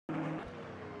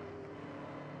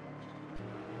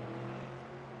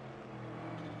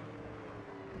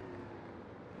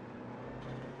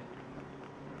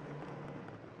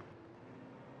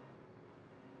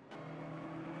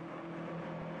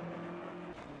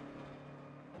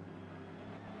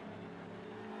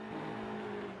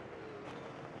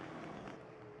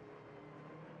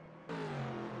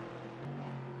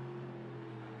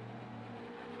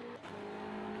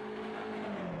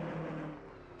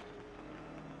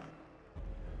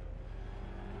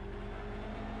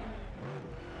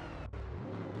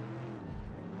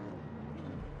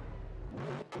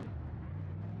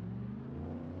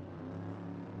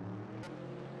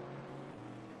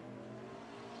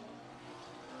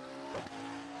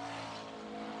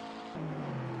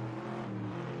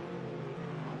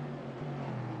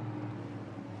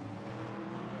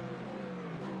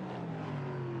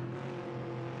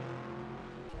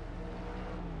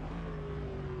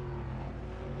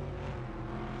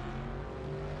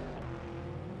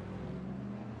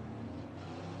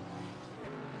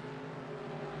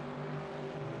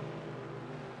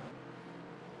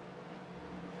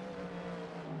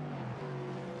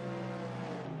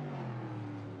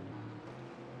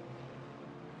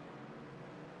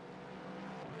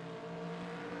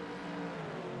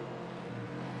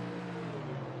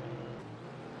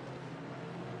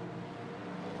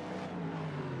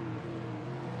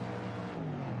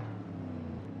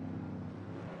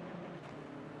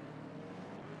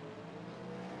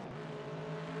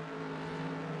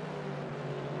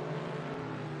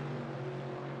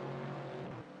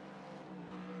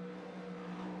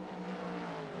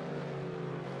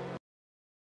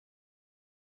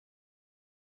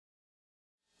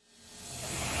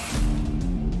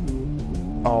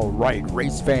All right,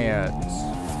 race fans,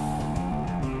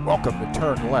 welcome to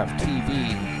TurnLeftTV.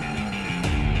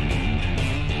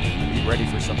 Be ready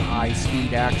for some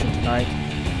high-speed action tonight.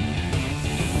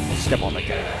 Step on the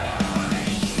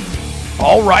gas.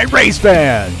 All right, race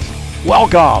fans,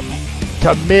 welcome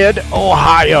to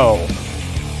Mid-Ohio.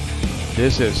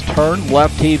 This is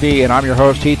TurnLeftTV, and I'm your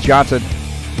host, Heath Johnson.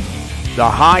 The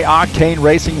High Octane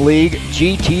Racing League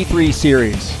GT3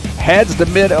 Series heads to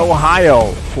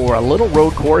Mid-Ohio for a little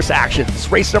road course action.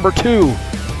 It's race number 2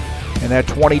 in that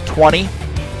 2020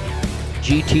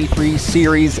 GT3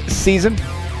 Series season.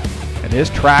 And this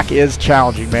track is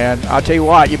challenging, man. I'll tell you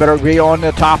what, you better be on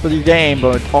the top of your game,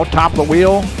 but on top of the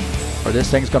wheel, or this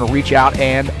thing's going to reach out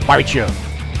and bite you.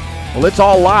 Well, it's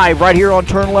all live right here on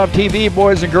TurnLeftTV,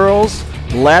 boys and girls.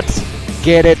 Let's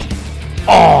get it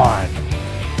on.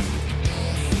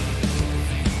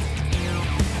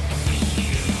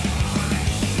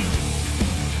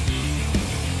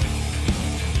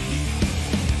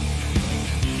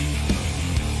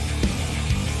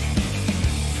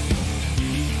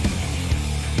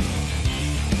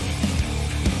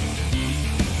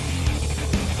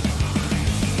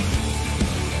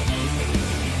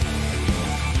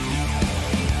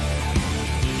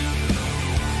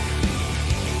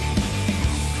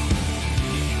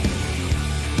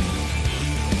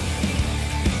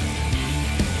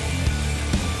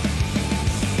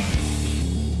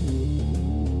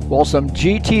 Well, some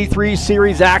GT3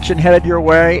 Series action headed your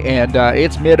way, and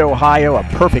it's Mid-Ohio, a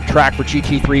perfect track for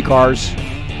GT3 cars.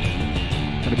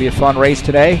 Going to be a fun race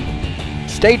today.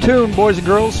 Stay tuned, boys and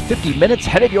girls. 50 minutes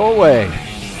headed your way.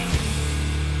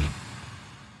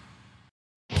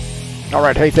 All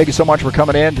right, hey, thank you so much for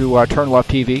coming in to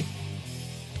TurnLeftTV.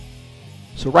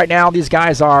 So right now, these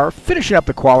guys are finishing up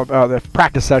the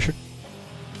practice session.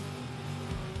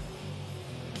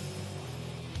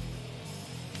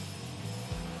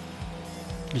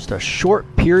 Just a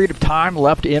short period of time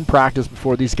left in practice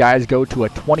before these guys go to a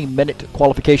 20-minute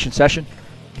qualification session.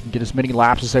 You can get as many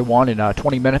laps as they want in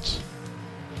 20 minutes.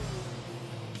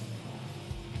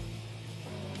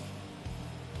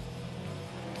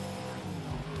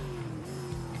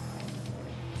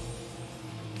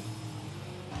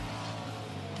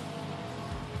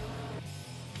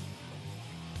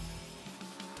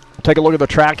 We'll take a look at the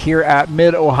track here at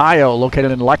Mid-Ohio,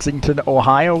 located in Lexington,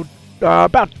 Ohio.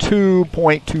 About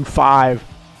 2.25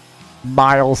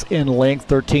 miles in length,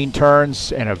 13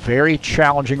 turns, and a very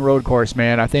challenging road course,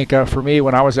 man. I think for me,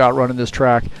 when I was out running this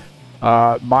track,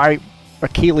 my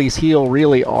Achilles heel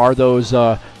really are those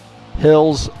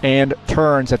hills and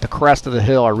turns at the crest of the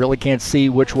hill. I really can't see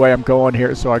which way I'm going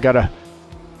here, so I got to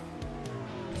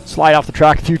slide off the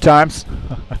track a few times.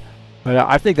 But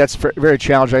I think that's very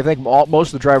challenging. I think most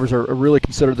of the drivers are really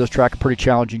consider this track a pretty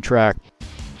challenging track.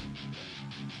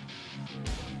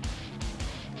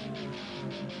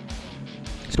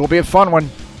 It's going to be a fun one.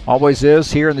 Always is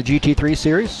here in the GT3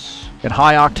 Series in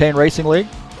High Octane Racing League.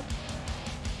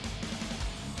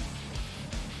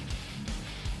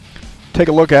 Take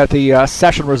a look at the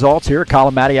session results here.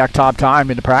 Colin Matiak top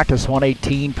time in the practice,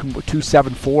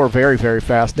 118.274, very, very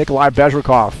fast. Nikolai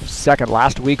Bezrikov, second,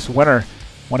 last week's winner,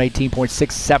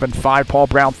 118.675. Paul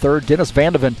Brown, third. Dennis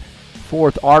Vandeven,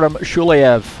 fourth. Artem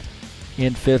Shuleyev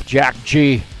in fifth. Jack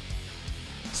G,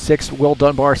 6th, Will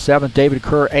Dunbar 7th, David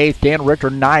Kerr 8th, Dan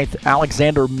Richter 9th,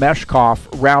 Alexander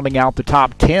Meshkov rounding out the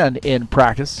top 10 in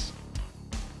practice.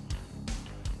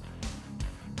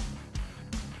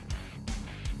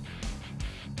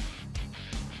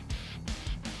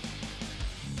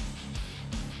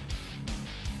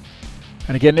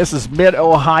 And again, this is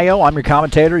Mid-Ohio. I'm your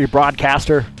commentator, your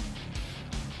broadcaster,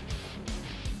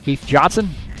 Heath Johnson.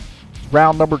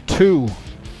 Round number 2.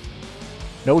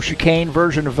 No chicane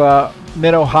version of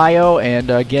Mid-Ohio, and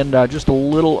again, just a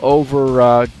little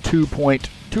over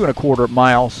 2.25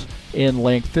 miles in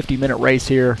length. 50-minute race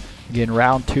here. Again,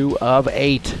 round 2 of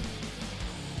 8.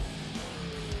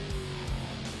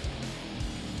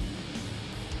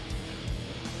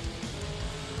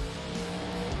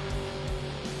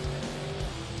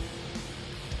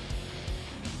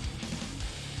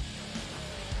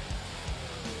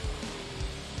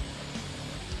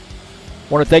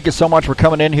 I want to thank you so much for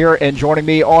coming in here and joining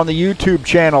me on the YouTube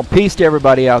channel. Peace to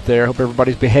everybody out there. Hope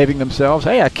everybody's behaving themselves.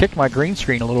 Hey, I kicked my green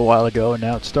screen a little while ago, and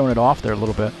now it's throwing it off there a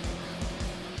little bit.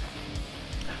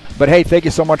 But hey, thank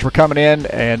you so much for coming in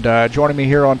and joining me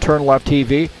here on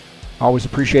TurnLeftTV. Always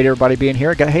appreciate everybody being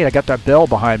here. Hey, I got that bell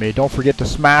behind me. Don't forget to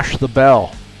smash the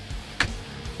bell.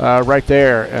 right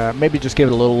there. Maybe just give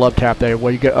it a little love tap there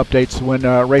where you get updates when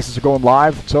races are going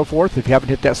live and so forth. If you haven't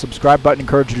hit that subscribe button,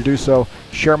 encourage you to do so.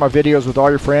 Share my videos with all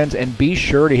your friends, and be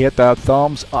sure to hit the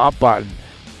thumbs up button.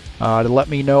 to let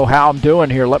me know how I'm doing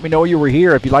here. Let me know you were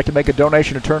here. If you'd like to make a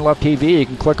donation to TurnLeftTV, you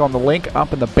can click on the link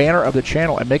up in the banner of the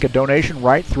channel and make a donation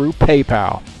right through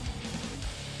PayPal.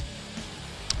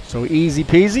 So easy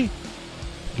peasy.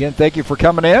 Again, thank you for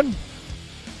coming in.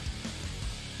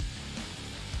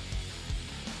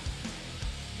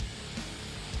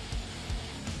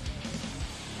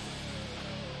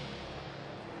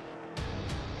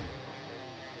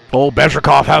 Oh,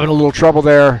 Bezrikov having a little trouble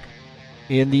there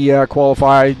in the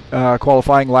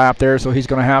qualifying lap there, so he's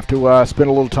going to have to spend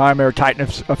a little time there, tighten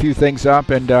a few things up,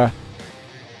 and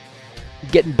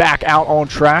getting back out on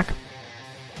track.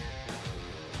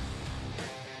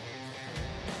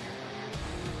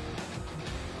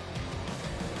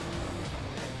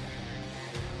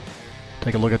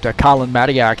 Take a look at Colin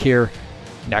Matiak here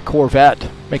in that Corvette,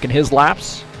 making his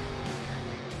laps.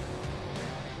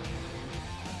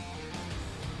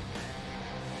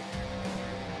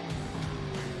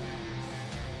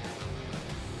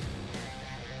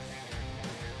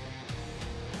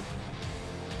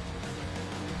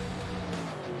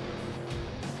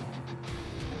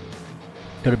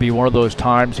 Going to be one of those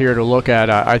times here to look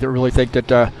at. I really think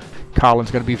that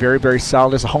Colin's going to be very, very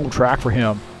solid. It's a home track for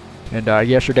him. And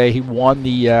yesterday he won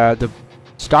the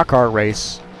stock car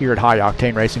race here at High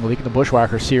Octane Racing League in the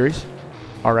Bushwhacker Series,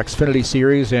 our Xfinity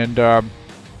Series, and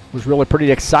was really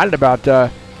pretty excited about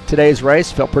today's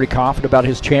race. Felt pretty confident about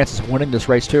his chances of winning this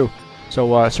race too.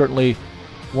 So certainly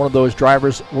one of those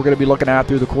drivers we're going to be looking at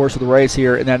through the course of the race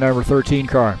here in that number 13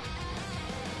 car.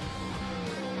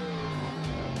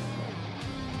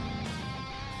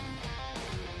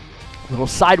 A little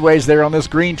sideways there on this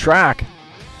green track.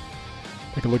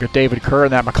 Take a look at David Kerr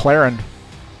in that McLaren,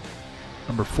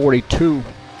 number 42.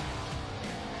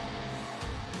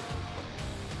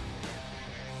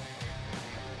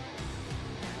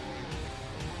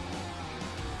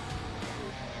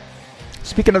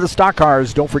 Speaking of the stock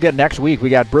cars, don't forget next week we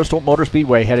got Bristol Motor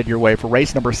Speedway headed your way for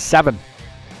race number 7.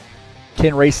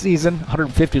 10 race season,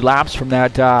 150 laps from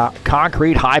that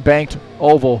concrete high-banked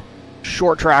oval.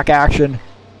 Short track action.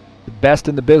 The best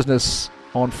in the business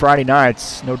on Friday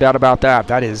nights, no doubt about that.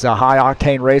 That is High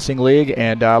Octane Racing League,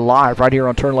 and live right here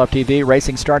on TurnLeftTV.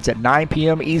 Racing starts at 9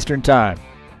 p.m. Eastern Time.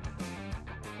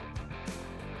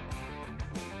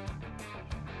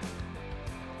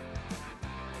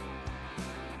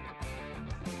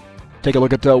 Take a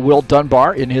look at Will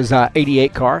Dunbar in his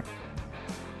 88 car.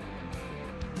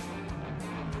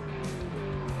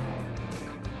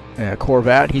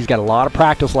 Corvette. He's got a lot of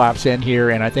practice laps in here,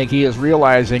 and I think he is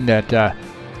realizing that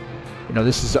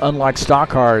this is unlike stock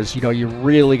cars. You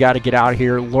really got to get out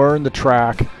here, learn the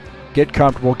track, get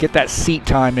comfortable, get that seat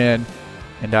time in,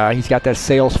 and he's got that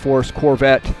Salesforce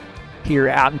Corvette here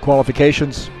out in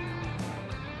qualifications.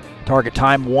 Target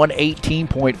time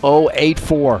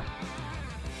 1:18.084.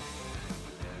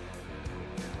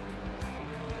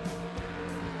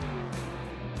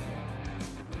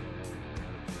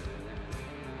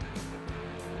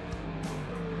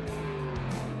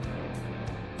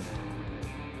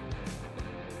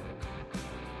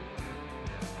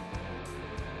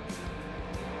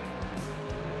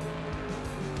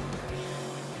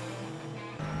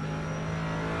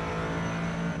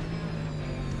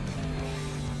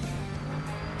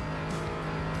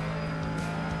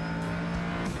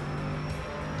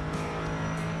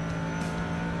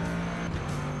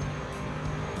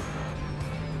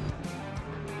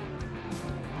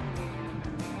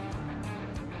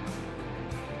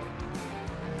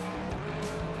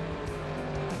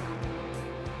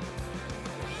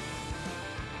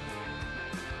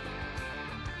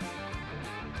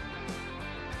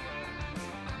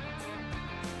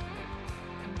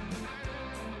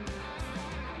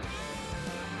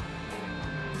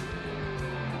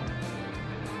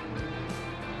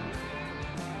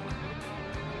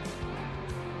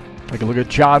 Take a look at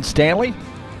John Stanley,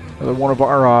 another one of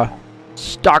our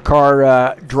stock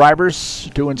car drivers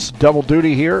doing some double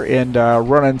duty here and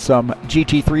running some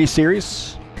GT3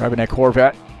 series, driving that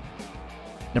Corvette,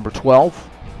 number 12.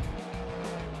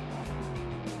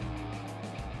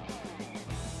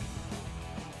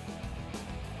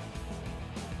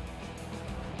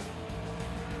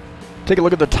 Take a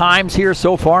look at the times here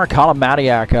so far. Colin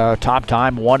Matiak, top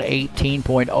time,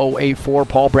 1:18.084.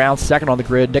 Paul Brown, second on the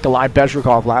grid. Nikolai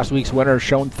Bezrikov, last week's winner,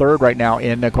 shown third right now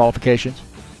in qualifications.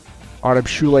 Artem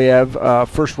Shuleyev,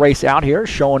 first race out here,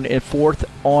 showing in fourth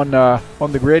on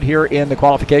the grid here in the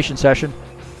qualification session.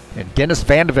 And Dennis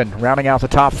Vandeven rounding out the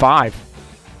top 5.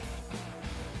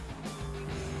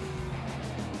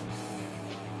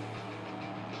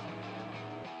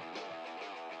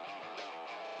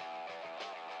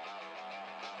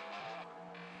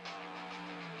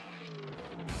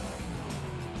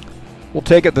 We'll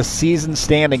take it the season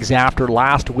standings after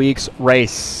last week's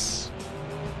race.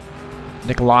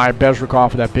 Nikolai Bezrikov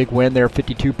with that big win there,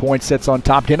 52 points, sits on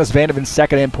top. Dennis Vandeven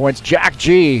second in points. Jack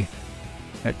G,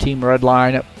 that Team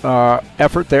Redline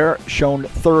effort there, shown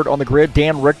third on the grid.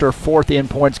 Dan Richter fourth in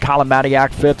points. Colin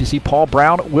Matiak fifth. You see Paul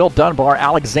Brown, Will Dunbar,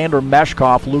 Alexander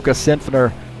Meshkov, Luca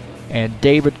Sinfner, and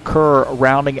David Kerr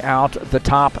rounding out the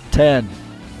top 10.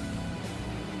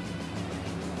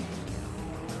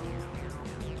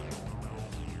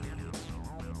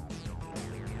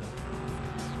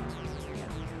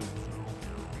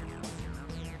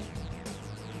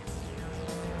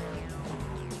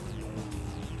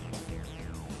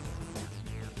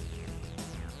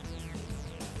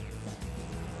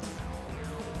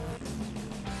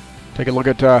 Take a look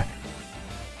at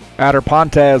Adder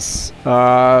Pontes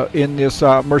in this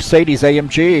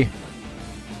Mercedes-AMG.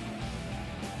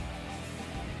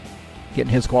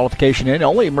 Getting his qualification in.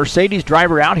 Only Mercedes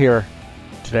driver out here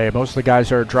today. Most of the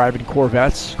guys are driving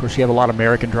Corvettes. Of course, you have a lot of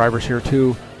American drivers here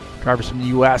too. Drivers from the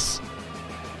U.S.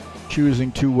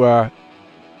 choosing to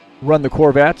run the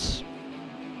Corvettes.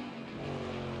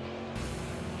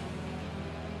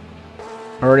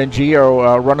 Erd and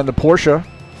Gio running the Porsche.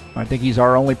 I think he's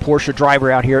our only Porsche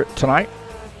driver out here tonight.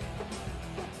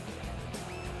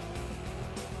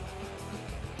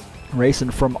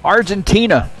 Racing from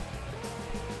Argentina.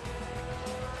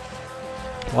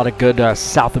 A lot of good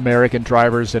South American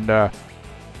drivers, and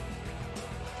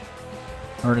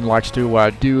Ernan likes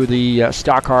to do the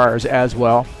stock cars as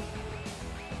well.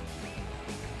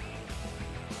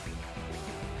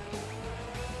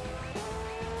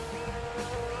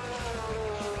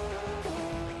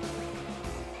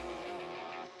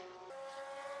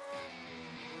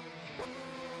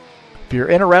 If you're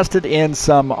interested in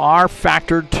some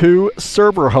rFactor 2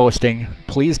 server hosting,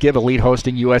 please give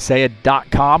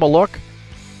EliteHostingUSA.com a look.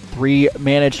 3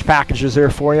 managed packages there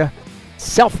for you,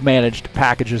 self-managed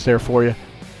packages there for you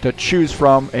to choose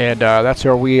from, and that's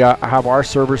where we have our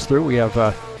servers through. We have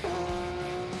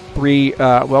we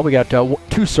got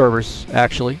 2 servers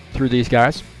actually through these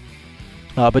guys,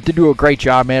 but they do a great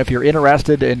job, man. If you're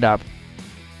interested in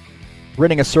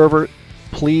renting a server,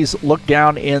 please look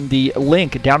down in the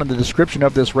link down in the description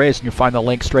of this race, and you'll find the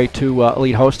link straight to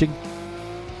Elite Hosting.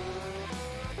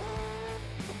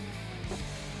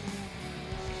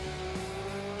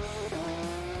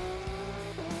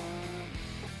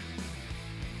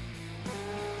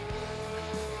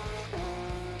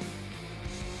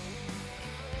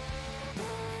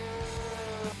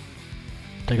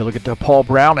 Take a look at Paul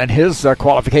Brown and his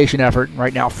qualification effort.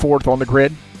 Right now, 4th on the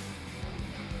grid.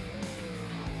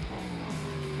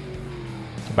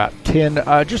 About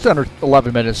 10, just under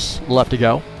 11 minutes left to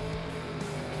go.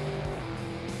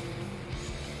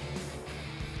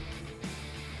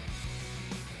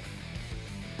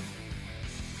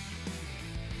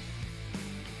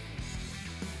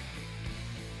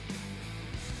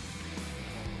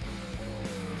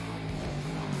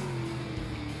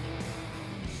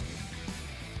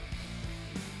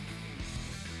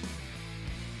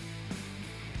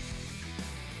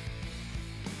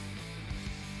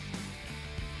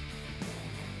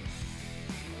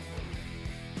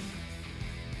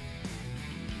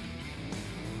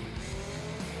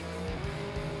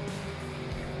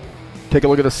 Take a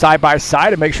look at the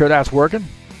side-by-side and make sure that's working.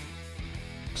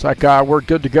 Looks like we're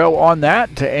good to go on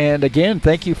that. And again,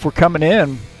 thank you for coming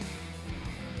in,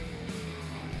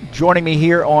 joining me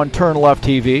here on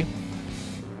TurnLeftTV.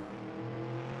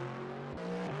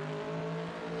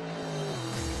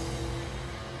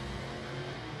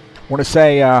 I want to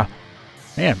say,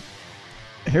 man,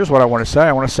 here's what I want to say.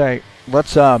 I want to say,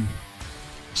 let's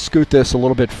scoot this a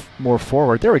little bit more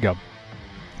forward. There we go.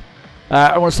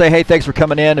 I want to say, hey, thanks for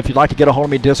coming in. If you'd like to get a hold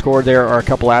of me, Discord, there are a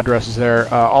couple addresses there.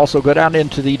 Also, go down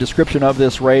into the description of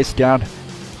this race down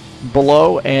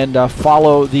below and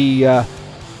follow the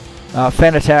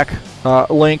Fanatec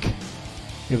link.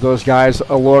 Give those guys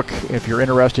a look if you're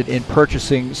interested in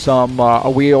purchasing some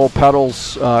wheel,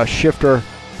 pedals, shifter.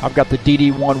 I've got the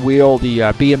DD1 wheel, the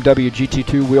BMW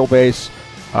GT2 wheelbase,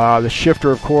 the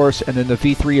shifter, of course, and then the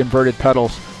V3 inverted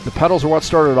pedals. The pedals are what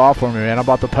started off for me, man. I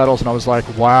bought the pedals and I was like,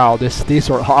 wow, these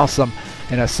are awesome.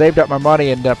 And I saved up my money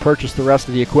and purchased the rest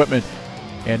of the equipment.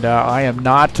 And I am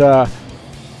not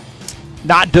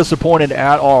disappointed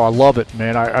at all. I love it,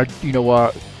 man. I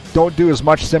don't do as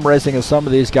much sim racing as some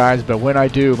of these guys, but when I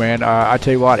do, man, I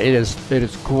tell you what, it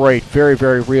is great. Very,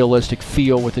 very realistic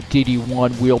feel with the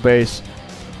DD1 wheelbase.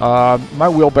 My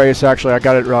wheelbase, actually, I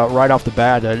got it right off the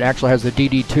bat. It actually has the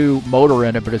DD2 motor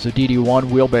in it, but it's a DD1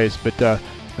 wheelbase. But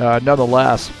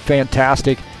nonetheless,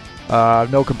 fantastic.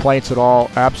 No complaints at all.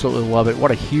 Absolutely love it.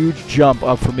 What a huge jump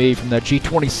up for me from that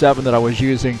G27 that I was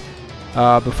using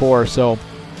before. So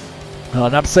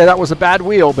not to say that was a bad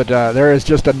wheel, but there is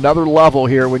just another level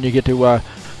here when you get to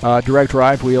direct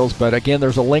drive wheels. But again,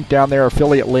 there's a link down there,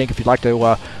 affiliate link, if you'd like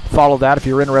to follow that. If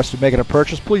you're interested in making a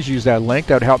purchase, please use that link.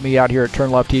 That would help me out here at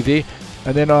TurnLeftTV.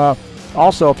 And then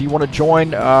also, if you want to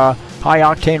join High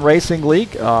Octane Racing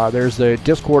League, there's the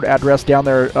Discord address down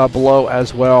there below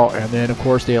as well. And then, of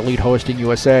course, the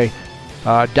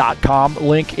EliteHostingUSA.com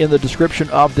link in the description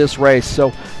of this race.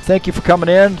 So thank you for coming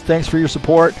in. Thanks for your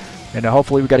support. And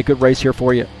hopefully we got a good race here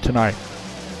for you tonight.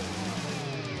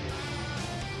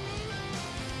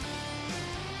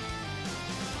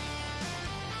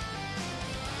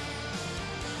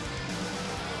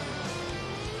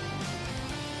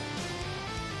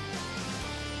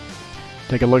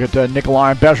 Take a look at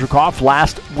Nikolai Bezhrukov,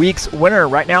 last week's winner,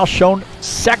 right now shown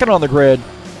second on the grid.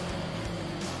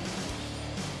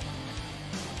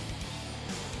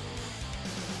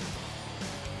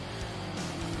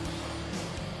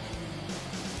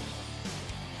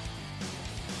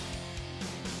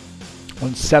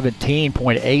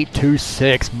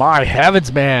 .117.826. My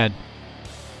heavens, man.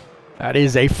 That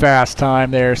is a fast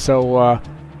time there. So,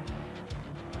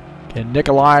 can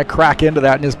Nikolai crack into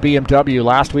that in his BMW?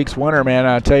 Last week's winner, man.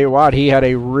 I tell you what, he had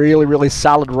a really, really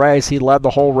solid race. He led the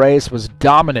whole race, was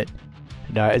dominant.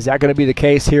 And, is that going to be the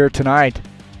case here tonight?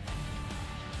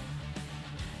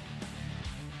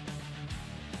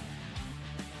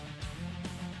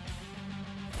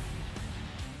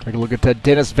 Take a look at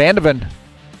Dennis Van de Ven.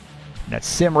 That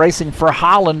Sim Racing for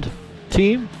Holland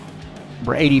team,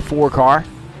 number 84 car.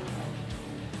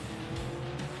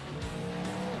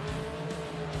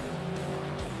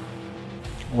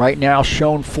 Right now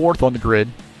shown fourth on the grid.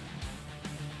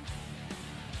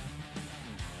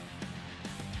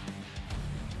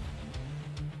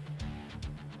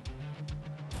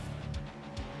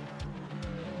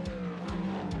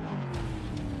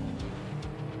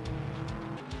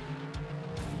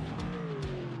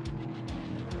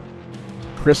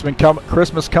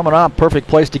 Christmas coming up. Perfect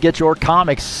place to get your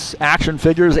comics, action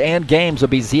figures, and games. It'll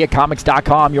be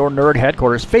ZiaComics.com, your nerd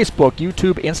headquarters. Facebook,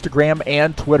 YouTube, Instagram,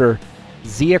 and Twitter.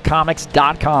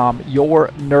 ZiaComics.com, your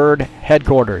nerd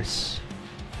headquarters.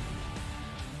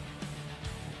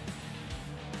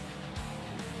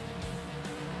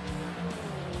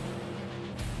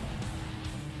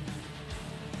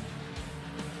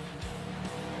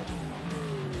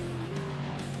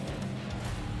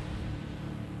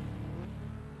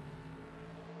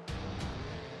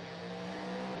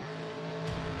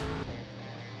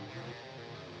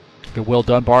 Will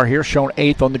Dunbar here, shown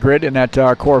 8th on the grid in that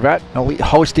Corvette. Elite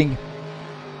Hosting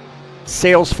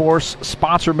Salesforce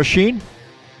sponsor machine.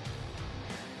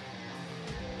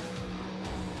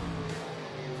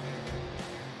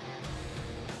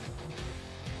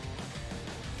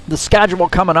 The schedule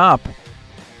coming up.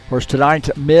 Of course,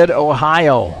 tonight,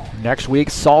 Mid-Ohio. Next week,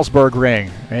 Salzburg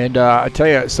Ring. And I tell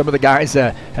you, some of the guys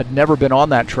had never been on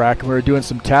that track. We were doing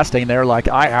some testing. They're like,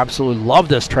 I absolutely love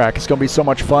this track. It's going to be so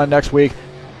much fun next week.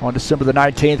 On December the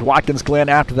 19th, Watkins Glen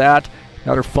after that.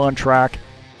 Another fun track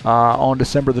on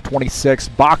December the 26th.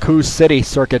 Baku City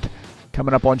Circuit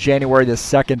coming up on January the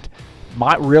 2nd.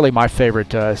 Really my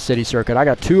favorite city circuit. I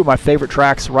got two of my favorite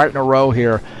tracks right in a row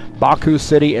here. Baku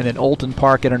City and then Olton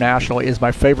Park International is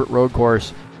my favorite road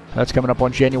course. That's coming up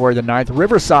on January the 9th.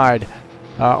 Riverside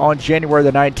on January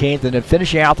the 19th. And then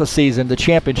finishing out the season, the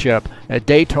championship at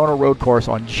Daytona Road Course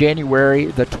on January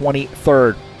the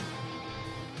 23rd.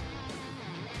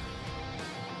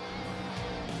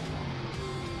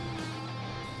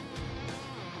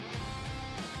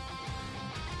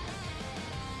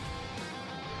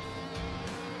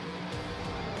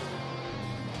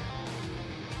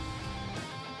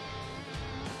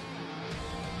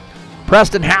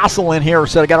 Preston Hassel in here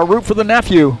said, I got to root for the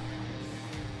nephew.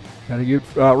 Got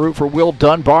to root for Will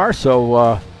Dunbar.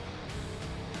 So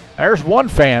there's one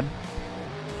fan.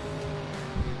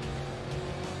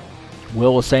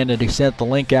 Will was saying that he sent the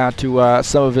link out to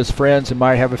some of his friends and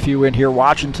might have a few in here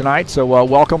watching tonight. So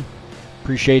welcome.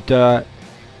 Appreciate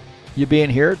you being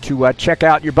here to check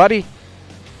out your buddy.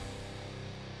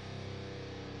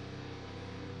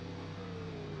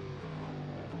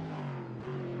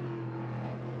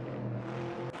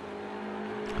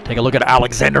 Take a look at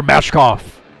Alexander Meshkov.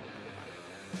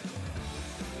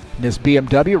 This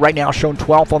BMW right now shown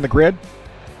 12th on the grid.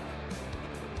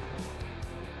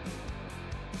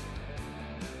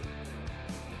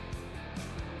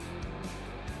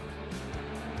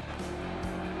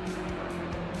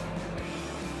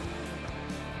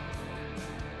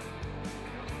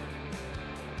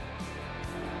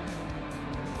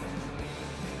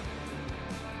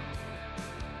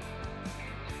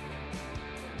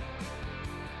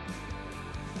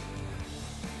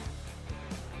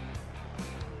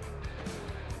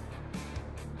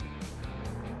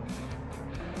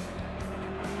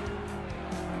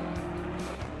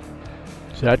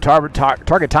 So that target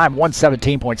time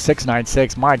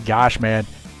 1:17.696. My gosh, man.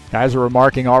 Guys are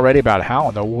remarking already about how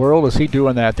in the world is he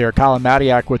doing that there. Colin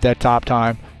Matiak with that top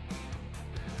time.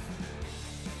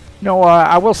 You know,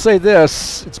 I will say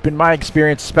this. It's been my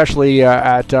experience, especially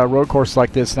at road courses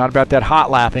like this, not about that hot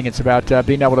lapping. It's about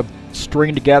being able to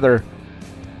string together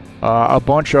a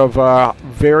bunch of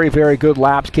very, very good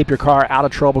laps. Keep your car out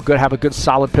of trouble. Have a good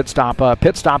solid pit stop.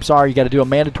 Pit stops are you got to do a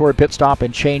mandatory pit stop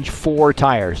and change 4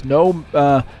 tires. No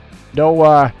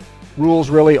rules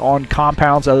really on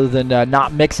compounds other than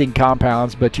not mixing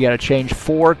compounds, but you got to change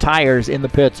 4 tires in the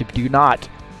pits. If you do not,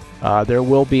 there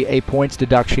will be a points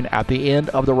deduction at the end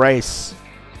of the race.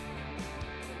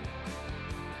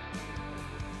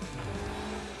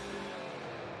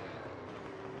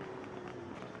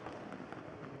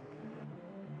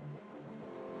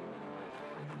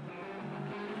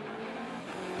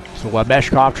 So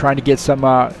Meshkov trying to get some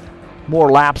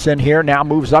more laps in here. Now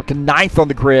moves up to 9th on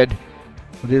the grid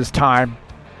with his time.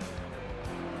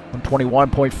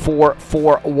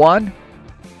 121.441.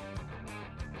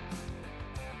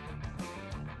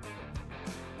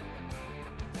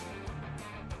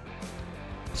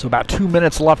 So about 2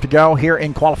 minutes left to go here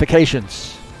in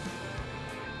qualifications.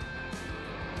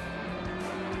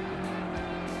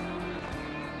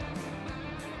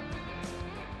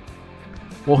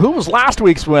 Well, who was last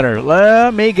week's winner?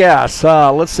 Let me guess.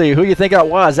 Let's see who you think that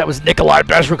was. That was Nikolai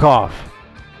Bezrikov.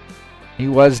 He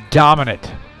was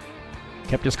dominant.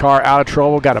 Kept his car out of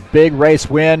trouble. Got a big race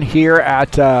win here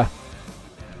at,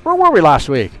 where were we last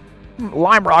week?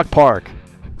 Lime Rock Park.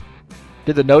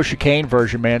 Did the no chicane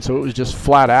version, man, so it was just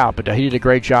flat out. But he did a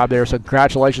great job there. So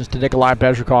congratulations to Nikolai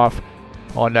Bezrikov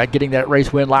on getting that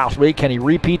race win last week. Can he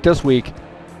repeat this week?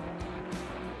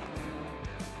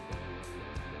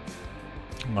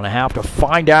 I'm going to have to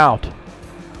find out.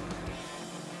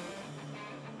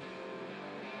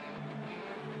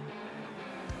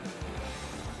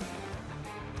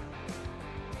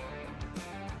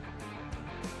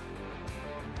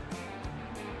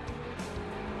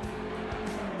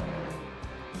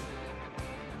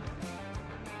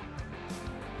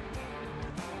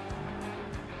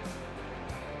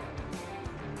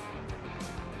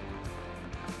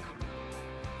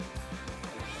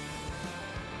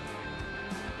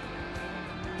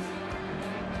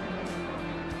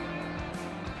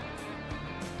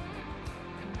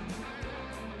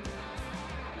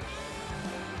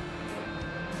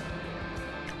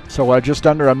 So just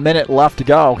under a minute left to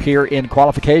go here in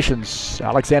qualifications.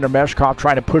 Alexander Meshkov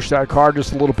trying to push that car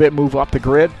just a little bit, move up the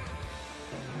grid.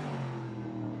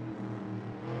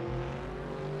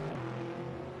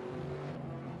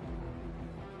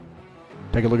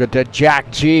 Take a look at that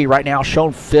Jack G right now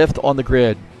shown 5th on the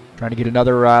grid. Trying to get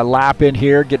another lap in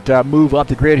here, move up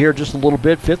the grid here just a little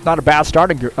bit. 5th, not a bad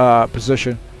starting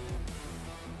position.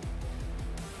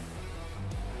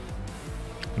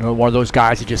 You know, one of those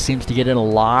guys who just seems to get in a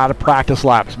lot of practice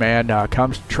laps, man.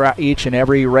 Comes each and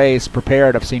every race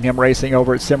prepared. I've seen him racing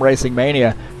over at Sim Racing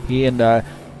Mania. He and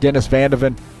Dennis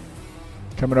Vandeven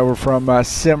coming over from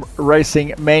Sim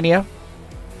Racing Mania.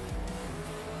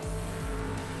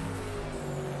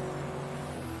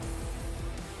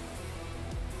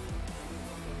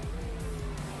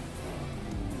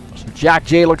 So Jack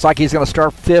J looks like he's going to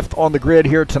start 5th on the grid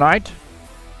here tonight.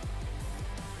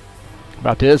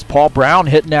 About this, Paul Brown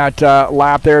hitting that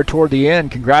lap there toward the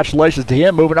end. Congratulations to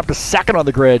him, moving up to 2nd on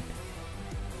the grid.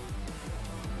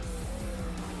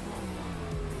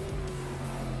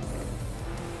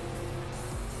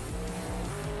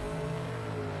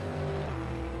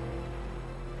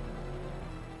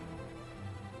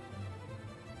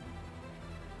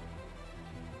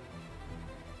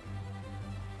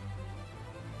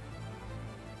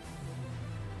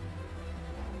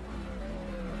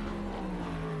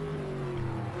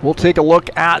 We'll take a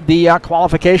look at the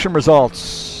qualification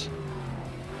results.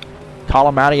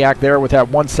 Colin Matiak there with that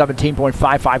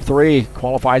 117.553.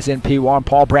 Qualifies in P1.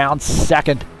 Paul Brown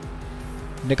 2nd.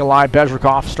 Nikolai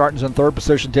Bezrikov starting in 3rd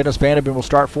position. Dennis Vandeven will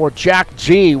start 4th. Jack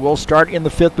G will start in the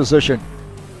 5th position.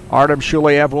 Artem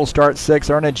Shuleyev will start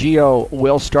 6th. Erna Gio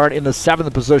will start in the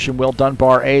 7th position. Will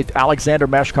Dunbar 8th. Alexander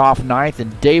Meshkov 9th.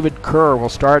 And David Kerr will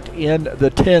start in the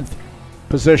 10th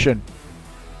position.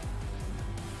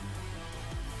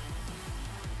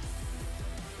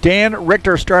 Dan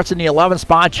Richter starts in the 11th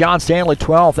spot. John Stanley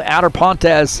 12th. Adder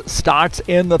Pontes starts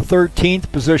in the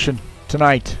 13th position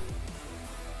tonight.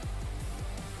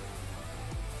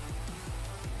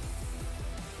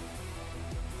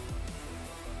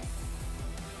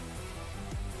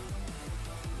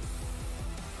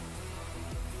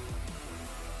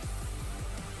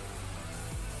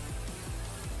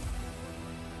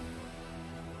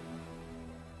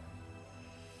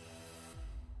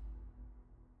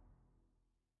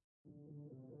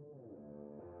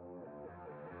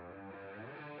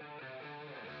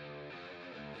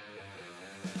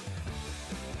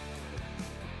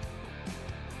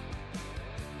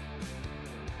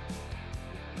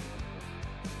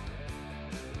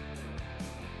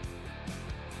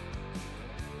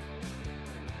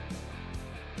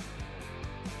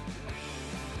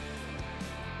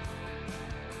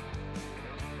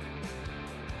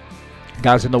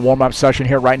 Guys in the warm-up session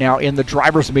here right now in the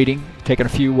driver's meeting, taking a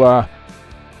few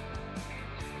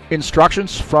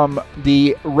instructions from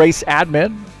the race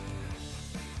admin.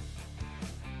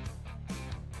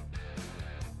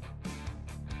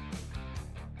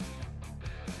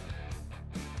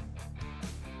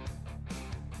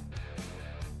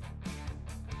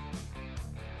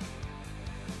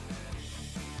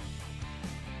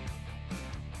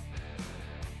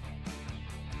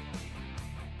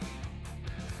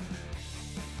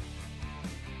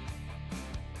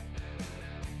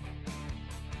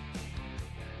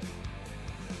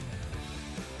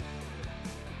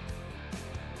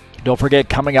 Don't forget,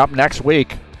 coming up next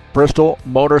week, Bristol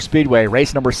Motor Speedway,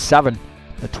 race number 7,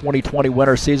 the 2020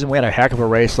 winter season. We had a heck of a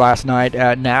race last night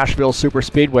at Nashville Super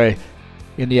Speedway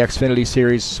in the Xfinity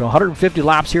Series. So 150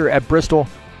 laps here at Bristol,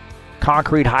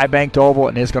 concrete high-banked oval,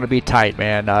 and it's going to be tight,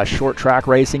 man. Short track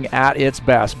racing at its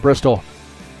best, Bristol.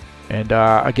 And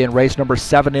again, race number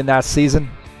 7 in that season.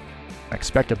 I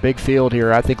expect a big field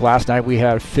here. I think last night we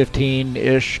had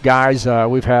 15-ish guys.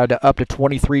 We've had up to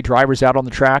 23 drivers out on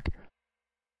the track.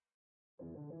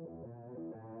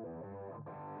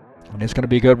 And it's going to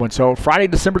be a good one. So Friday,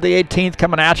 December the 18th,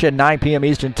 coming at you at 9 p.m.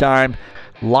 Eastern Time,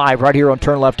 live right here on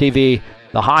TurnLeftTV,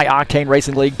 the High Octane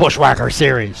Racing League Bushwhacker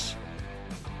Series.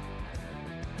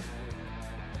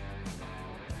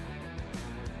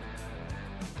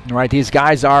 All right, these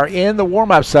guys are in the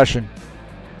warm-up session.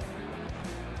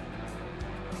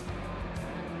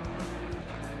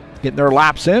 Getting their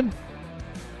laps in.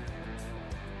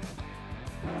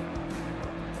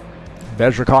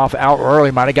 Bezrikov out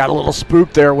early. Might have got a little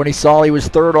spooked there when he saw he was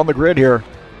third on the grid here.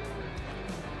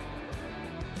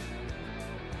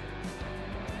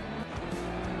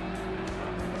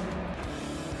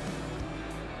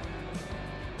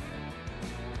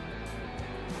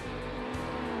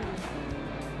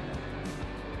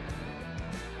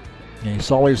 Yeah, he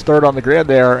saw he was third on the grid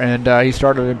there, and he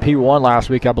started in P1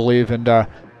 last week, I believe, and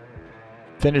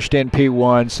finished in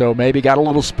P1, so maybe got a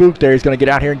little spooked there. He's going to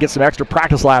get out here and get some extra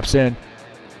practice laps in.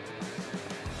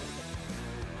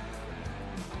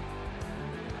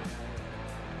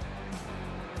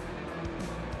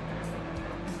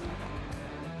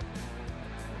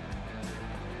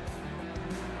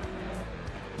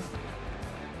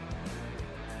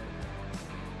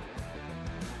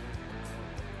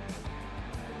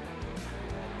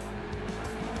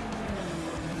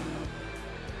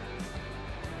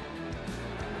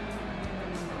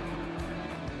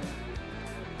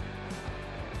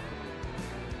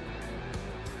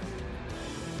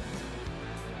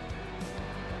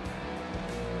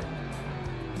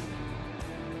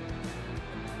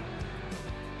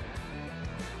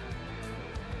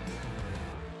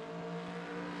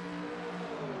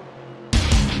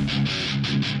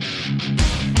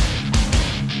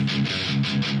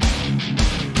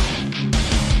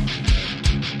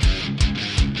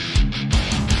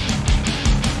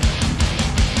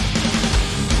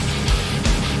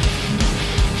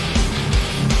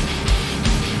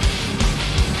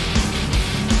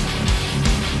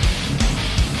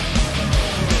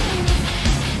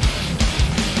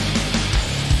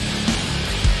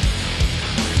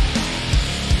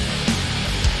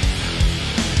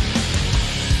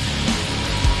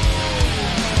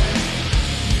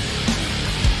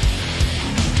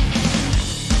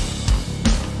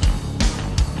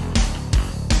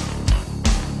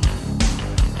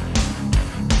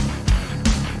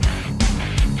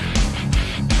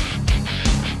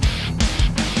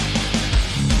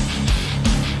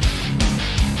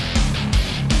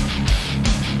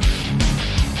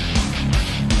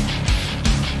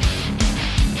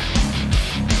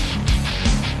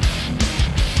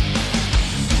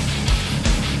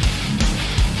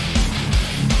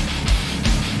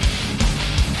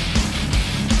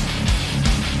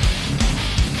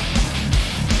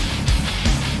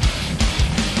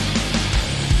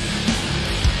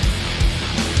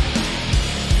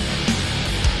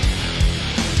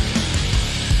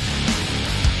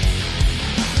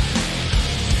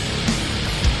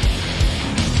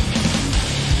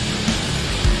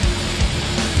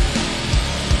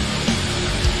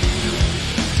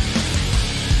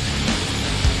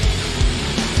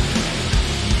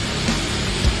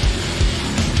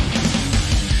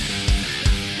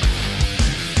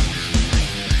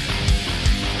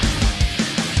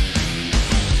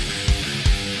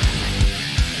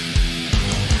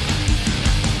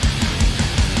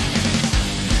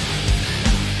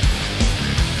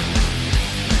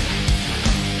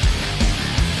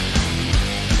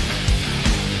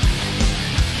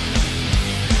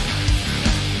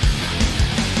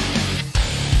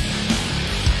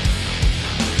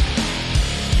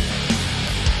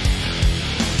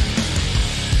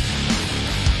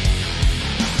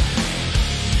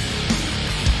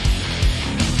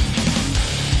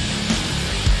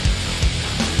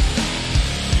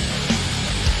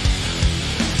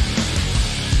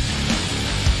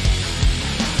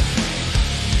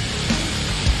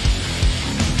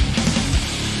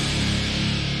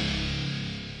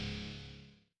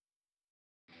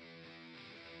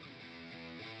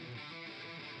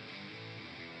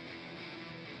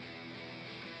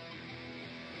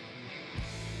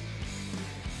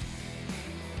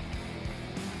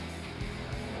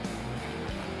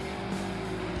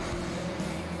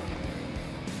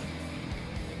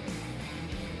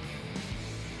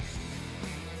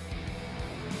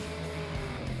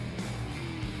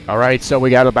 All right, so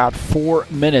we got about 4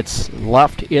 minutes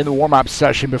left in the warm-up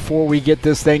session before we get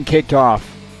this thing kicked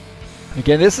off.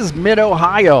 Again, this is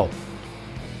Mid-Ohio.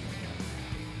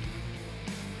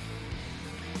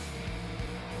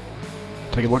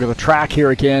 Take a look at the track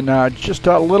here again. Just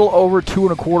a little over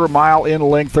 2¼ mile in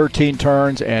length, 13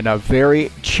 turns, and a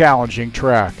very challenging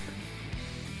track.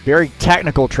 Very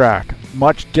technical track.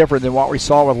 Much different than what we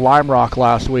saw with Lime Rock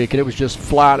last week. And it was just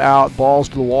flat out, balls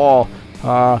to the wall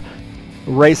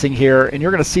racing here. And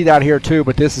you're going to see that here too,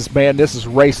 but this is, man, this is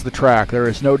race the track. There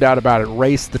is no doubt about it.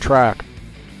 Race the track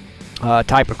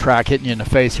type of track hitting you in the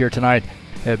face here tonight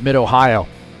at Mid-Ohio.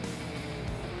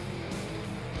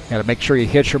 Got to make sure you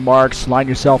hit your marks, line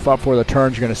yourself up for the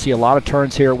turns. You're going to see a lot of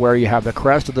turns here where you have the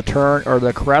crest of the turn or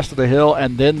the crest of the hill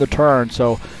and then the turn.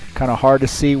 So kind of hard to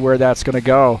see where that's going to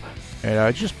go.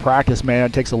 And just practice, man.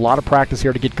 It takes a lot of practice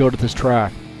here to get good at this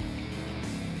track.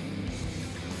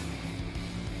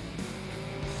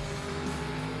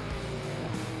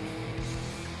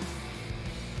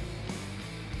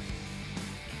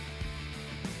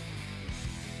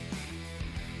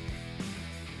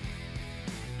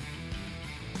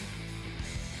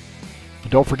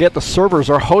 Don't forget the servers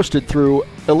are hosted through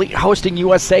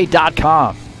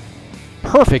EliteHostingUSA.com.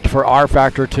 Perfect for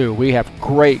rFactor 2. We have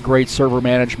great server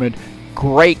management,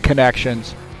 great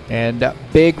connections, and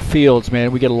big fields,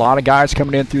 man. We get a lot of guys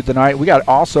coming in through the night. We got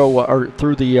also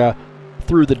through the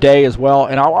day as well.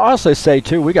 And I'll also say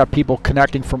too, we got people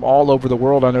connecting from all over the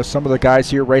world. I know some of the guys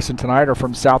here racing tonight are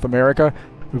from South America.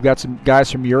 We've got some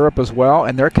guys from Europe as well,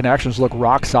 and their connections look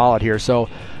rock solid here. So,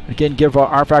 again, give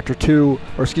rFactor 2,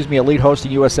 or excuse me,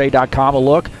 EliteHostingUSA.com a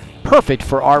look. Perfect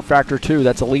for rFactor 2.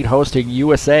 That's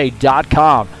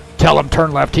EliteHostingUSA.com. Tell them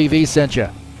TurnLeftTV sent you.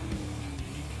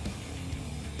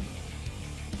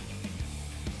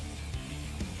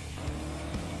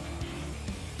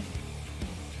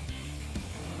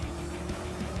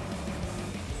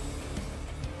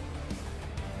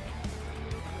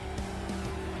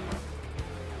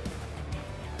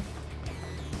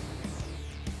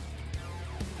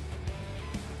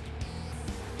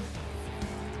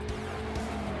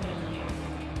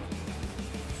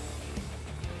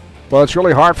 Well, it's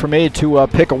really hard for me to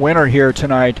pick a winner here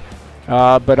tonight,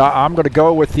 but I'm going to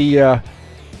go with the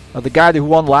guy who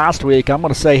won last week. I'm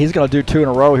going to say he's going to do 2 in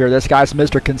a row here. This guy's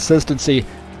Mr. Consistency,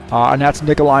 and that's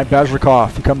Nikolai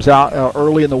Bezrikov. He comes out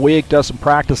early in the week, does some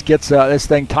practice, gets this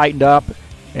thing tightened up,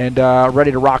 and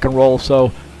ready to rock and roll.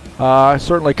 So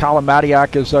certainly Colin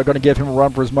Matiak is going to give him a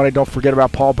run for his money. Don't forget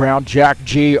about Paul Brown, Jack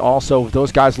G. Also,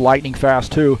 those guys lightning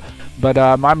fast too.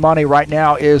 But my money right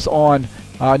now is on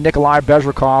Nikolai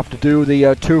Bezrikov to do the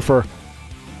twofer.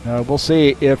 We'll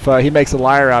see if he makes a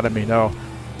liar out of me. No.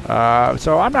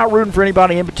 So I'm not rooting for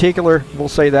anybody in particular. We'll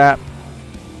say that.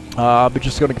 But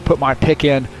just going to put my pick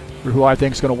in for who I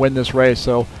think is going to win this race.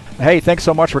 So, hey, thanks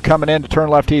so much for coming in to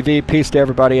TurnLeftTV. Peace to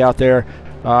everybody out there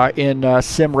in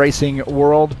sim racing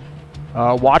world.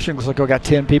 Watching. Looks like we got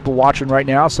 10 people watching right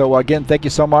now. So, again, thank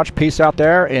you so much. Peace out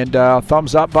there. And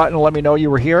thumbs up button. Let me know you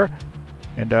were here.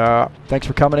 And thanks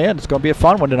for coming in. It's going to be a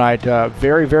fun one tonight.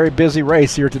 Very busy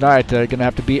race here tonight. Going to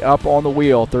have to be up on the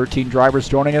wheel. 13 drivers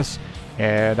joining us,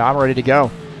 and I'm ready to go.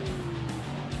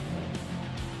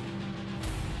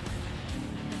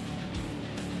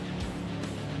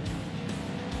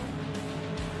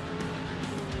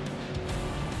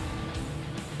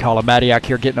 Colin Matiak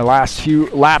here getting the last few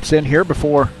laps in here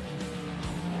before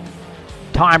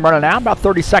time running out. About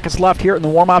 30 seconds left here in the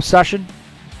warm-up session.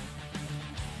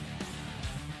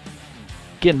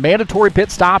 Again, mandatory pit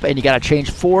stop, and you got to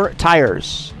change 4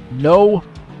 tires. No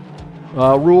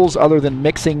rules other than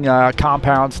mixing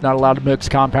compounds. Not allowed to mix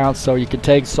compounds, so you can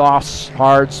take softs,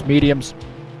 hards, mediums,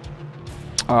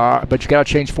 but you got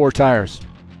to change 4 tires.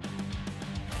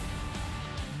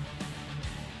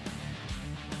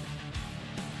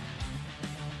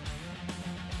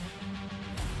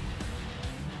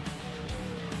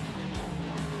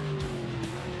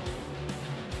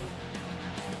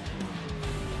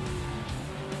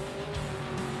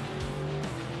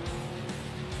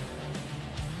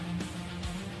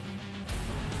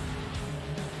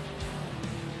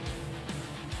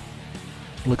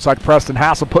 Looks like Preston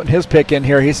Hassel putting his pick in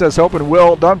here. He says hoping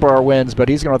Will Dunbar wins, but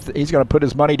he's gonna put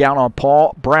his money down on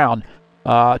Paul Brown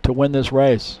to win this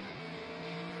race.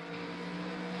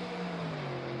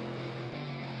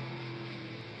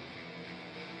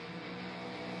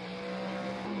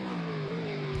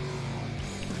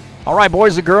 All right,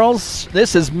 boys and girls,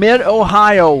 this is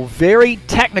Mid-Ohio. Very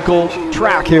technical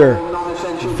track here.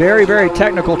 Very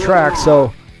technical track,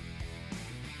 so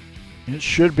it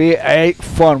should be a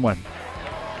fun one.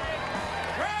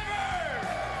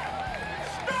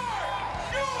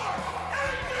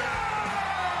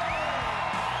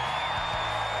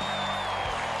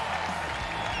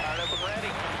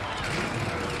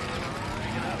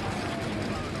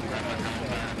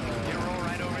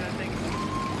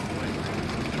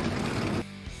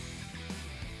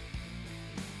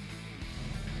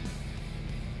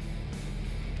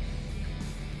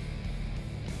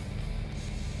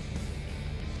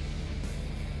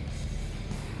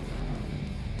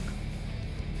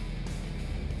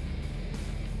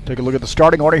 Take a look at the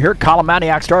starting order here. Colin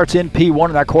Maniac starts in P1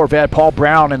 in that Corvette. Paul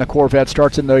Brown in the Corvette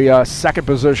starts in the second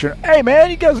position. Hey, man,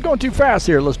 you guys are going too fast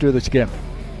here. Let's do this again.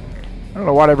 I don't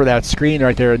know, whatever that screen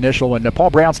right there, initial one. Paul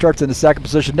Brown starts in the second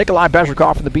position. Nikolai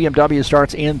Bezhikov in the BMW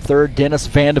starts in third. Dennis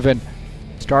Vandeven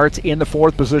starts in the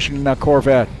fourth position in that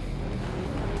Corvette.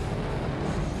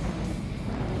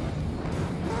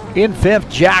 In fifth,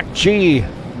 Jack G.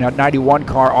 Now 91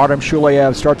 car, Artem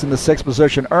Shuleyev starts in the sixth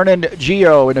position. Ernan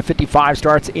Gio in the 55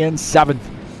 starts in seventh.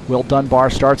 Will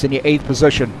Dunbar starts in the eighth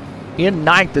position. In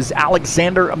ninth is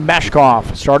Alexander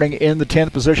Meshkov. Starting in the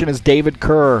 10th position is David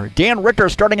Kerr. Dan Richter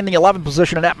starting in the 11th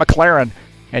position at McLaren.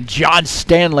 And John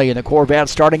Stanley in the Corvette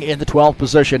starting in the 12th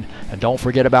position. And don't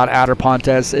forget about Adder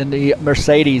Pontes in the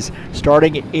Mercedes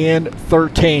starting in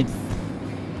 13th.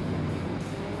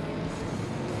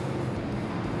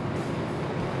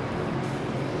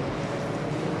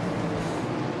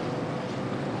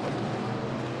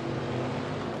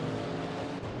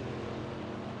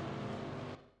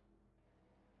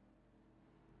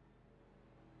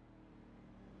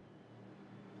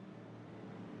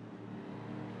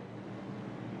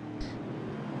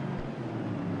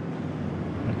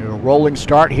 A rolling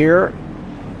start here.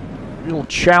 A little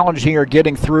challenge here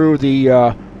getting through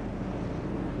the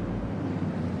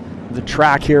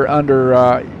track here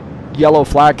under yellow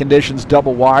flag conditions,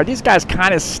 double wide. These guys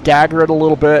kind of stagger it a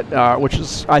little bit, which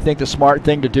is, I think, the smart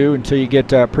thing to do until you get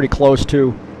pretty close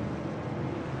to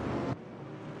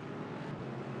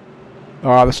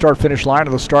the start-finish line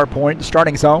or the start point, the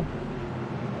starting zone.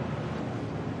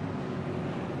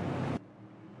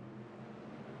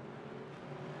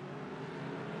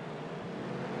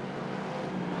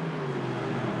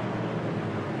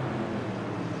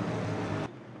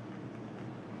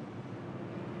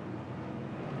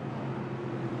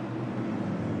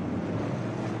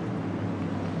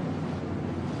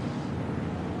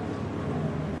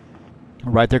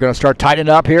 Right, they're going to start tightening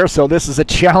up here, so this is a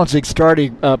challenging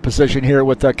starting position here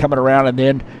with coming around and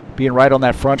then being right on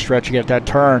that front stretch to get that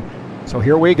turn. So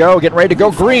here we go, getting ready to go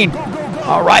green.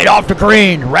 All right, off to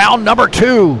green, round number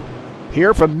 2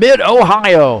 here from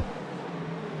Mid-Ohio.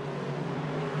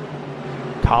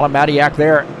 Colin Maniac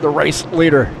there, the race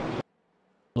leader.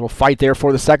 Little fight there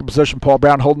for the second position. Paul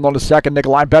Brown holding on to second,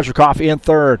 Nikolai Bezhikov in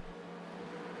third.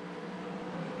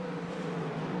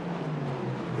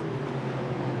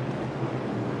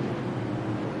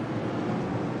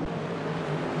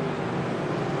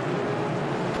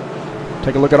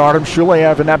 Take a look at Artem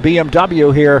Shuleyev in that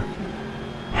BMW here,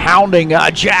 hounding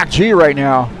Jack G right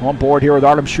now. On board here with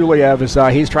Artem Shuleyev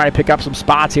as he's trying to pick up some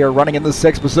spots here, running in the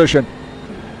 6th position.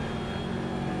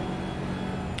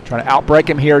 Trying to outbrake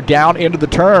him here down into the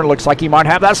turn. Looks like he might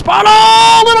have that spot.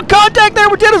 Oh, little contact there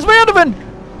with Dennis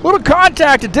Vandeven. Little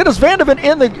contact. Dennis Vandeven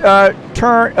in the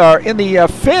turn, in the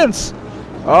fence.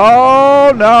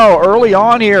 Oh no! Early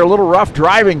on here, a little rough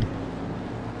driving.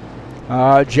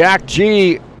 Jack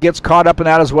G gets caught up in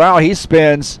that as well. He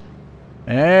spins.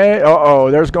 And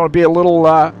there's going to be a little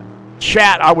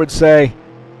chat, I would say.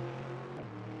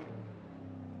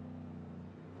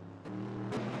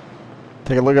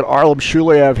 Take a look at Artem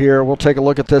Shuleyev here. We'll take a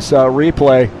look at this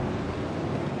replay.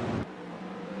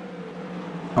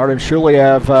 Artem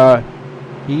Shuleyev,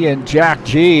 he and Jack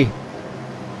G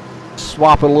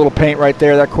swapping a little paint right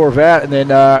there, that Corvette, and then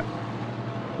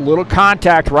little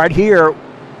contact right here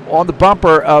on the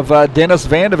bumper of Dennis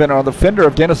Vandeven, on the fender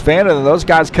of Dennis Vandeven. Those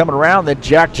guys coming around, then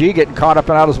Jack G getting caught up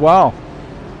and out as well.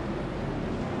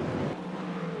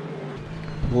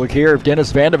 Look here, if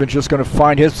Dennis Vandeven's just going to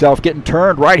find himself getting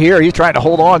turned right here. He's trying to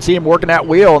hold on, see him working that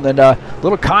wheel, and then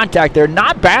little contact there.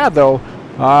 Not bad, though,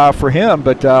 for him,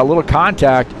 but a little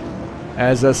contact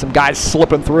as some guys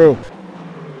slipping through.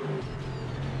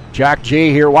 Jack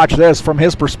G here, watch this from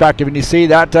his perspective, and you see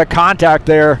that contact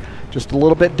there, just a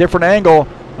little bit different angle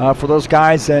for those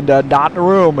guys, and not in the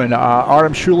room, and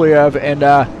Artem Shuleyev and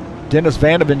Dennis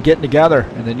Vandeven getting together,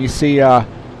 and then you see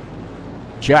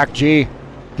Jack G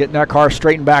getting that car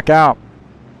straightened back out.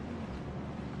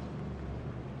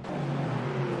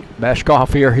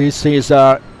 Meshkov here, he sees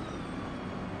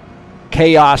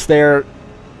chaos there.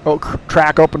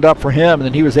 Track opened up for him, and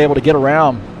then he was able to get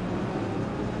around.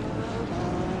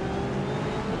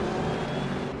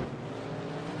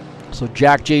 So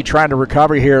Jack G trying to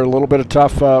recover here. A little bit of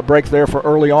tough break there for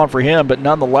early on for him, but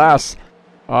nonetheless,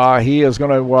 he is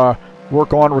going to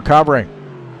work on recovering.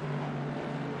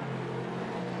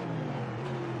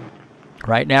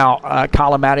 Right now,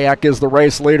 Colin Maniac is the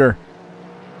race leader.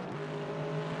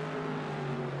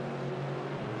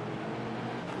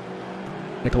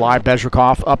 Nikolai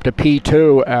Bezhikov up to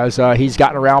P2 as he's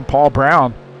gotten around Paul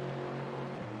Brown.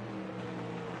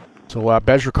 So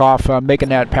Bezrikov making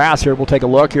that pass here. We'll take a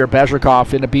look here.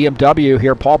 Bezrikov in the BMW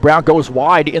here. Paul Brown goes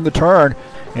wide in the turn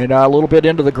and a little bit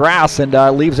into the grass and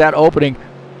leaves that opening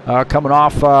coming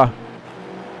off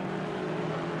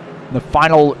the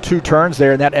final 2 turns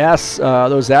there. And that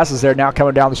those S's there now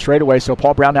coming down the straightaway. So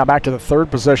Paul Brown now back to the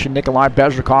 3rd position. Nikolai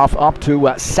Bezrikov up to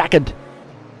 2nd.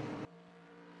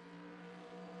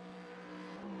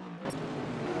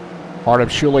 Artem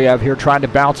Shuliev here trying to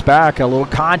bounce back. A little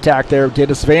contact there,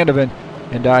 Dennis Vandeven.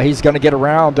 And he's going to get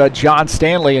around John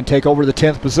Stanley and take over the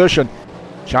 10th position.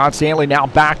 John Stanley now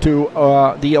back to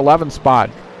the 11th spot.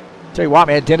 Tell you what,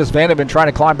 man, Dennis Vandeven trying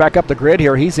to climb back up the grid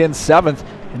here. He's in 7th.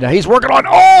 And he's working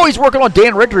on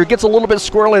Dan Richter. He gets a little bit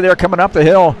squirrely there coming up the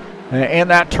hill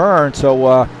and that turn.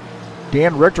 So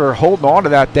Dan Richter holding on to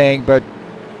that thing. But,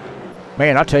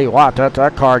 man, I tell you what,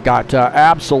 that car got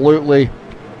absolutely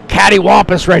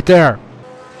cattywampus right there.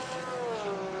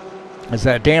 As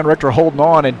that Dan Richter holding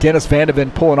on and Dennis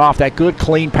Vandeven pulling off that good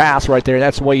clean pass right there.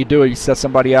 That's the way you do it. You set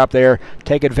somebody up there,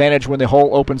 take advantage when the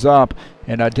hole opens up.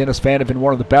 And Dennis Vandeven,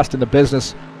 one of the best in the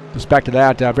business. With respect to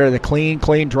that, very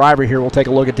clean driver here. We'll take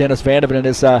a look at Dennis Vandeven in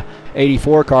his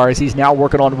 84 car as he's now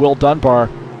working on Will Dunbar.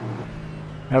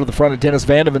 Out of the front of Dennis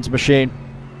Vandeven's machine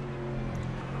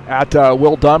at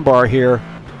Will Dunbar here.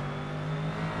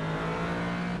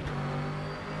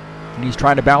 And he's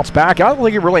trying to bounce back. I don't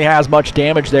think he really has much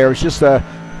damage there. It's just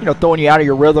throwing you out of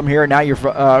your rhythm here. Now you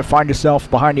find yourself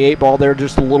behind the 8 ball there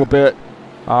just a little bit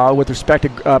with respect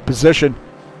to position.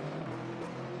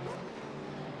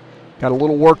 Got a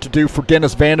little work to do for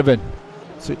Dennis Vandeven.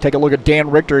 So take a look at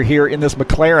Dan Richter here in this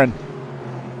McLaren.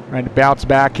 Trying to bounce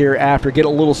back here after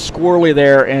getting a little squirrely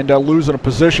there and losing a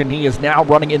position. He is now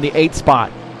running in the 8th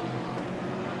spot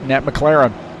in that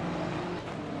McLaren.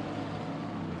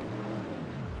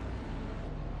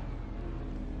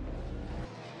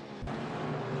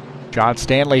 John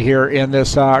Stanley here in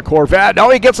this Corvette. Oh,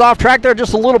 he gets off track there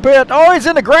just a little bit. Oh, he's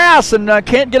in the grass and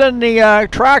can't get any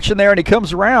traction there, and he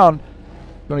comes around.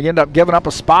 Going to end up giving up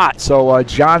a spot. So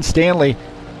John Stanley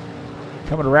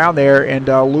coming around there and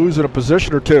losing a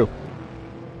position or 2.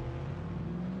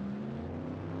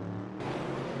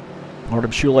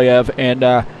 Artem Shuliev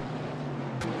and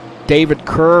David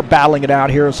Kerr battling it out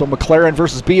here. So McLaren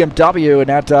versus BMW, and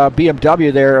that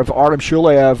BMW there of Artem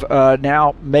Shuliev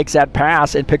now makes that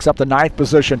pass and picks up the 9th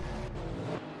position.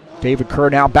 David Kerr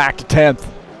now back to 10th.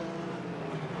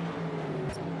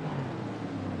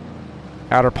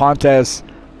 Outer Pontes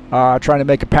trying to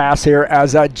make a pass here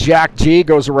as Jack G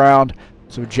goes around.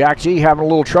 So Jack G having a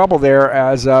little trouble there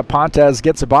as Pontes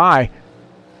gets a by.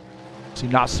 So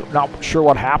not sure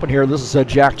what happened here. This is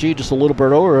Jack G just a little bit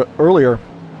earlier.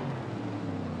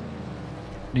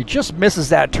 And he just misses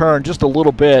that turn just a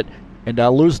little bit and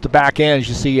loses the back end as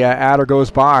you see Adder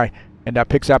goes by and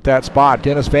picks up that spot.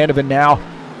 Dennis Vandeven now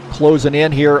closing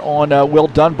in here on Will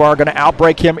Dunbar, going to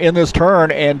outbrake him in this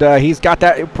turn, and he's got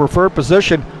that preferred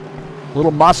position.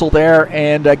 Little muscle there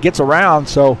and gets around.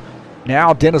 So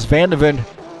now Dennis Vandeven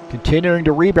continuing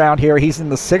to rebound here. He's in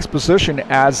the 6th position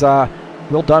as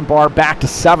Will Dunbar back to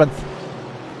 7th.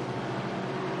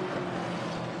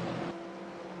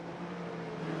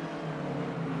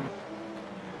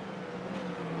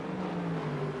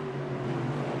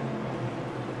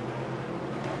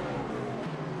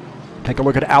 Take a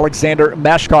look at Alexander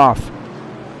Meshkov.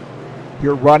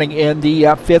 You're running in the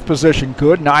 5th position.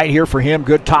 Good night here for him.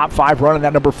 Good top 5 run in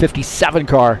that number 57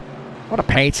 car. What a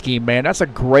paint scheme, man. That's a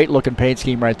great looking paint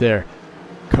scheme right there.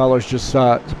 Colors just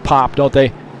pop, don't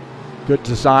they? Good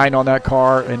design on that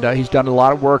car, and he's done a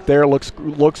lot of work there.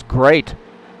 Looks great.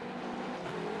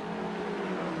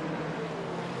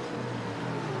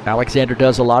 Alexander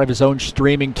does a lot of his own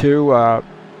streaming too. I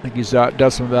think he's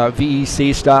does some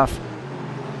VEC stuff.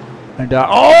 And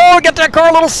get that car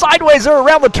a little sideways there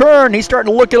around the turn. He's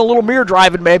starting to look at a little mirror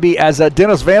driving maybe as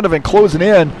Dennis Vandeven closing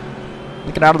in.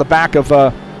 Looking out of the back of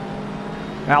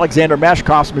Alexander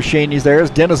Meshkov's machine. There's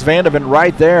Dennis Vandeven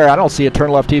right there. I don't see a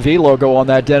TurnLeftTV logo on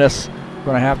that, Dennis.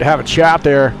 Going to have a chat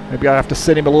there. Maybe I have to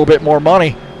send him a little bit more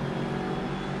money.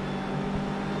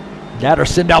 That or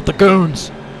send out the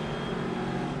goons.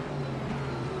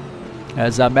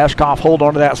 As Meshkov hold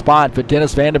on to that spot, but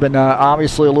Dennis Vandeven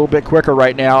obviously a little bit quicker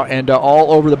right now and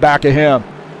all over the back of him.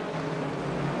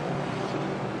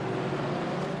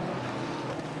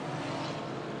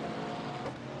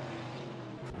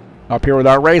 Up here with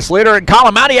our race leader, and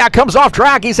Colin Matiak comes off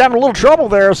track. He's having a little trouble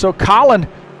there, so Colin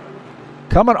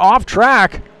coming off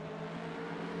track.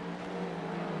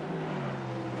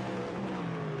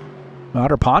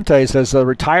 Outer Pontes has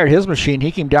retired his machine.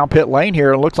 He came down pit lane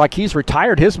here. It looks like he's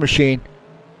retired his machine.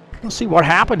 Let's see what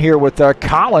happened here with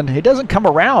Colin. He doesn't come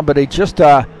around, but he just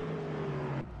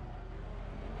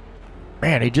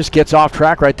Man, he just gets off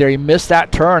track right there. He missed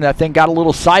that turn. That thing got a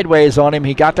little sideways on him.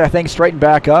 He got that thing straightened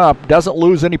back up. Doesn't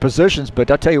lose any positions,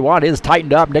 but I'll tell you what, it is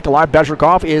tightened up. Nikolai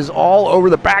Bezhrikov is all over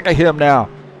the back of him now.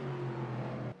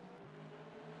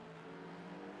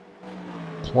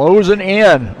 Closing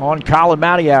in on Colin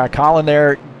Matiak. Colin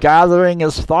there gathering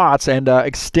his thoughts and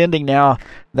extending now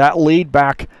that lead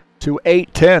back to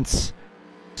 0.8.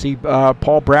 See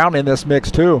Paul Brown in this mix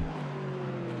too.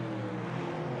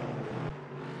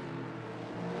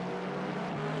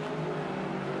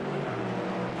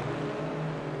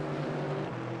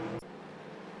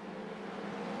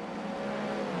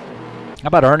 How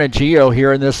about Ernan Gio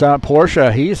here in this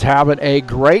Porsche? He's having a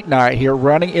great night here,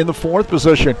 running in the 4th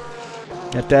position.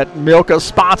 Got that Milka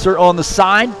sponsor on the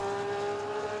side.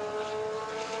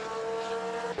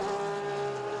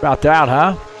 About that,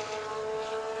 huh?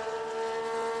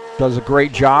 Does a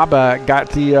great job.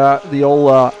 Got the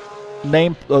old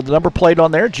name, the number plate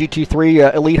on there.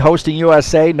 GT3 Elite Hosting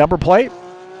USA number plate.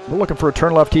 We're looking for a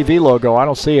TurnLeftTV logo. I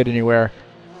don't see it anywhere.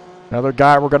 Another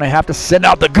guy we're going to have to send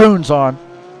out the goons on.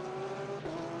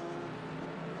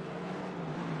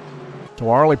 So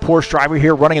our only Porsche driver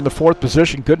here running in the 4th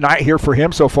position. Good night here for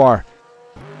him so far.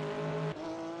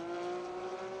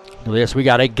 Look at this. We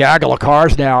got a gaggle of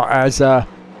cars now as Dan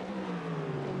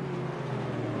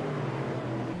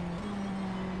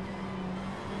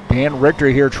Richter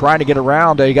here trying to get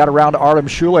around. He got around Artem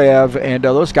Shulev, and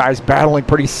those guys battling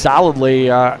pretty solidly.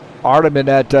 Artem in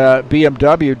that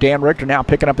BMW. Dan Richter now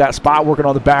picking up that spot, working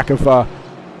on the back of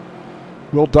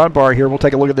Will Dunbar here. We'll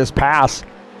take a look at this pass.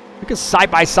 Look at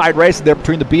side-by-side racing there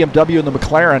between the BMW and the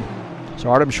McLaren.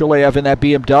 So Artem Shulev in that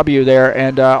BMW there,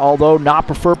 and although not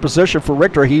preferred position for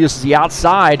Richter, he uses the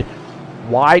outside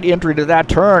wide entry to that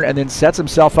turn and then sets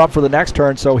himself up for the next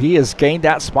turn. So he has gained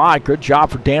that spot. Good job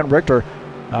for Dan Richter.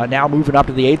 Now moving up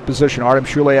to the 8th position. Artem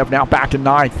Shulev now back to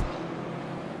 9th.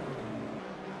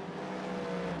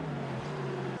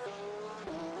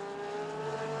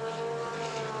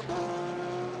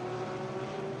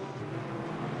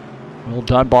 Will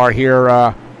Dunbar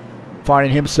here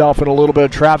finding himself in a little bit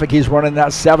of traffic. He's running that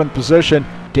 7th position.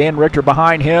 Dan Richter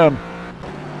behind him.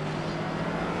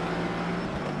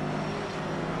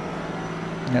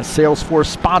 And that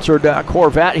Salesforce-sponsored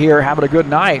Corvette here having a good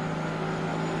night.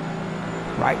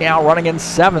 Right now running in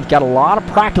 7th. Got a lot of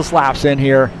practice laps in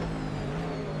here.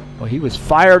 Well, he was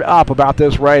fired up about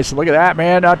this race. Look at that,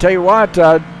 man. I'll tell you what,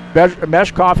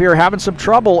 Meshkov here having some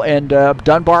trouble, and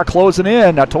Dunbar closing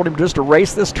in. I told him just to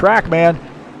race this track, man.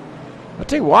 I'll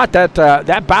tell you what,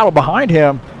 that battle behind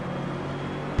him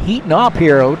heating up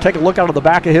here. We'll take a look out of the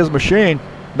back of his machine.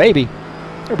 Maybe.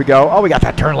 There we go. Oh, we got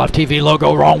that TurnLeftTV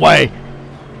logo wrong way.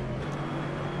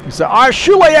 So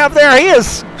Shulev there, he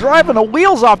is driving the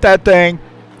wheels off that thing.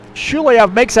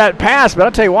 Shulev makes that pass, but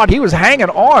I'll tell you what, he was hanging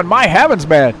on. My heavens,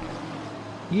 man.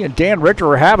 He and Dan Richter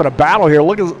are having a battle here.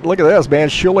 Look at this, man.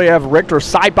 Shulev, Richter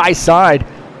side by side,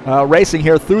 racing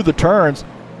here through the turns.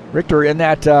 Richter in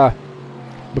that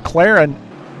McLaren,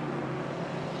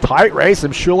 tight race,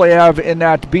 and Shulev in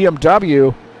that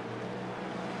BMW.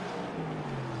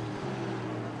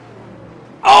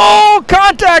 Oh,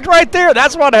 contact right there.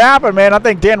 That's what happened, man. I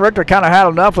think Dan Richter kind of had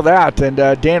enough of that, and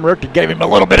Dan Richter gave him a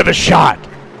little bit of a shot.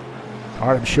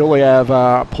 Artem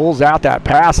Shulev pulls out that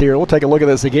pass here. We'll take a look at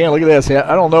this again. Look at this.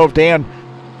 I don't know if Dan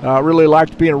really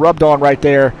liked being rubbed on right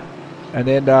there. And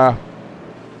then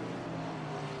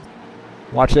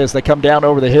watch this. They come down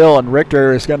over the hill, and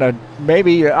Richter is going to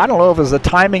maybe, I don't know if it's a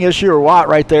timing issue or what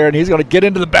right there, and he's going to get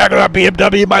into the back of that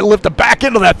BMW. He might lift the back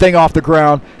end of that thing off the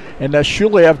ground. And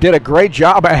Shulev did a great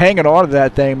job of hanging on to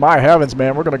that thing. My heavens,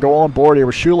 man. We're going to go on board here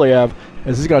with Shulev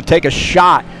as he's going to take a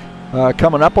shot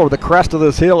coming up over the crest of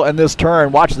this hill in this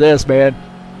turn. Watch this, man.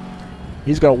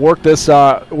 He's going to work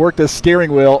this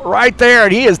steering wheel right there,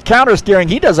 and he is counter steering.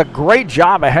 He does a great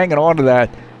job of hanging on to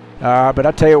that. But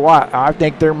I tell you what, I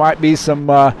think there might be some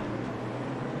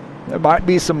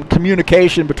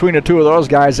communication between the two of those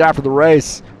guys after the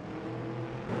race.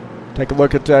 Take a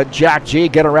look at Jack G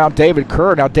getting around David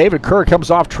Kerr. Now David Kerr comes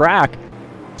off track.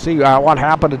 See what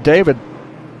happened to David.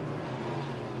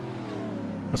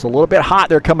 It's a little bit hot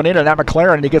there coming in that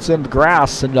McLaren, and he gets in the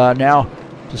grass, and now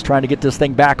just trying to get this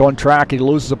thing back on track. He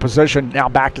loses a position, now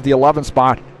back to the 11th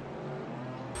spot.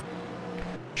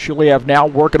 Shulev now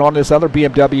working on this other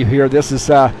BMW here. This is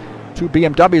two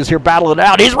BMWs here battling it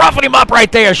out. He's roughing him up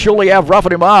right there. Shulev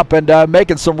roughing him up and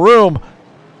making some room.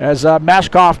 As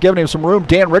Mashkov giving him some room,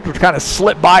 Dan Richter kind of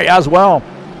slipped by as well.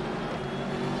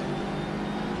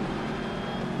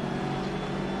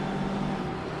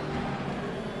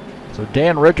 So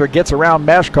Dan Richter gets around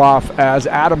Meshkov as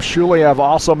Adam Shulev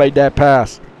also made that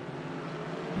pass.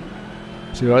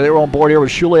 So they were on board here with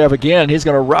Shulev again. He's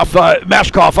going to rough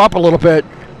Meshkov up a little bit.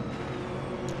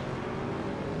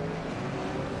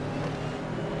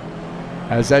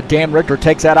 As Dan Richter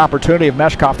takes that opportunity of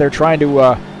Meshkov there trying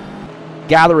to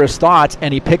gather his thoughts,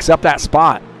 and he picks up that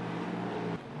spot.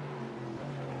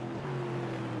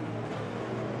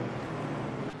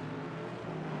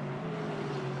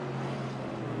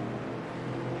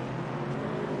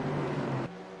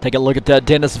 Take a look at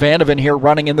Dennis Vandeven here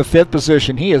running in the 5th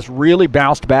position. He has really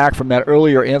bounced back from that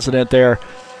earlier incident there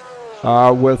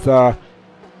with Artem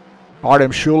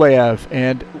Shulev,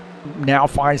 and now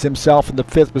finds himself in the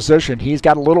 5th position. He's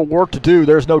got a little work to do,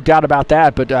 there's no doubt about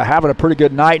that, but having a pretty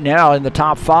good night now in the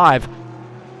top 5.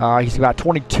 He's about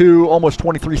 22, almost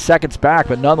 23 seconds back,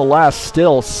 but nonetheless,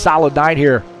 still solid night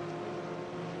here.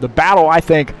 The battle, I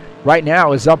think, right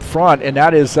now is up front, and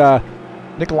that is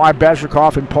Nikolai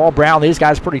Bezhikov and Paul Brown. These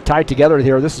guys pretty tight together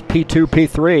here. This is P2,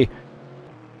 P3. A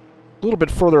little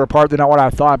bit further apart than what I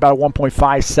thought, about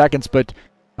 1.5 seconds, but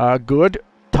good,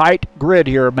 tight grid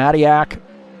here. Matiak,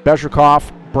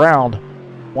 Bezhikov, Brown,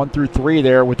 1 through 3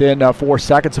 there within 4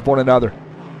 seconds of one another.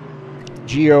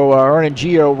 Ernan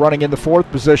Gio running in the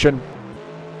 4th position.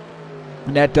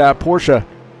 And that Porsche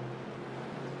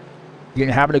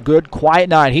having a good, quiet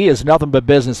night. He is nothing but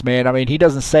business, man. I mean, he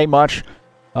doesn't say much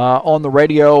on the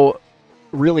radio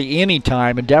really any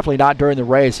time, and definitely not during the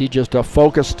race. He just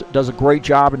focused, does a great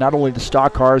job in not only the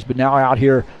stock cars, but now out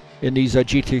here in these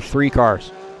GT3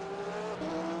 cars.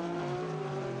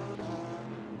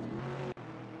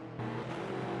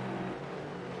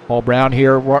 Paul Brown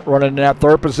here running in that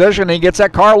 3rd position. He gets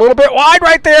that car a little bit wide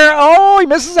right there. Oh, he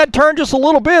misses that turn just a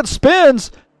little bit,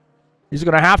 spins. He's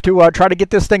going to have to try to get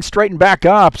this thing straightened back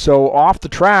up. So off the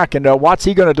track, and what's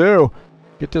he going to do?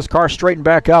 Get this car straightened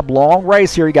back up. Long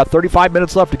race here. He got 35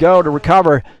 minutes left to go to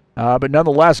recover. But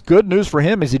nonetheless, good news for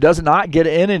him is he does not get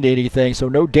into anything, so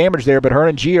no damage there. But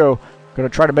Hernan Gio going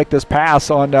to try to make this pass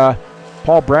on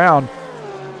Paul Brown.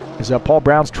 As Paul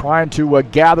Brown's trying to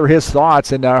gather his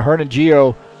thoughts, and Hernan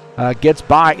Gio gets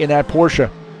by in that Porsche.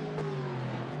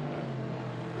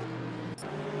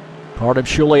 Artem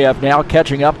Shulev now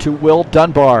catching up to Will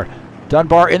Dunbar.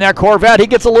 Dunbar in that Corvette. He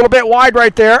gets a little bit wide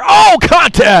right there. Oh,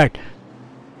 contact!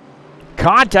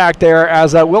 Contact there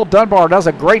as Will Dunbar does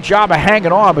a great job of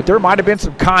hanging on, but there might have been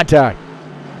some contact.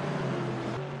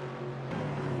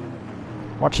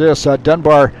 Watch this,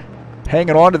 Dunbar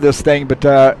hanging on to this thing, but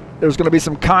there's going to be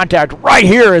some contact right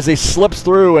here as he slips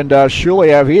through, and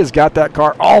Shulev, he has got that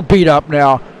car all beat up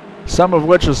now, some of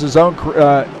which is his own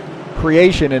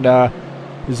creation and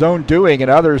his own doing, and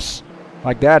others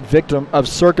like that, victim of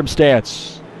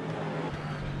circumstance.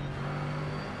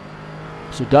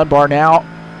 So Dunbar now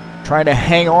trying to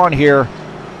hang on here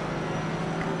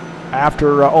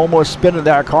after almost spinning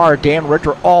that car. Dan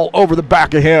Richter all over the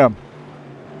back of him.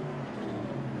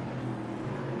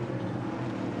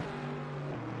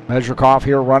 Bezhikov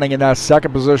here running in that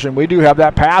 2nd position. We do have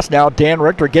that pass now. Dan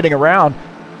Richter getting around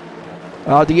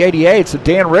the 88. So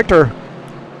Dan Richter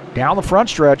down the front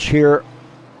stretch here.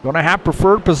 Going to have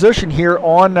preferred position here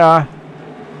on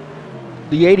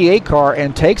the 88 car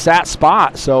and takes that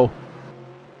spot. So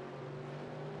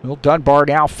Will Dunbar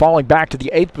now falling back to the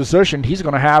 8th position. He's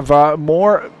going to have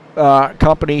more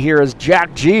company here as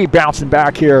Jack G bouncing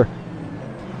back here.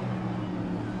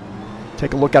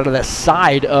 Take a look out of the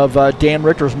side of Dan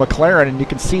Richter's McLaren, and you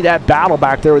can see that battle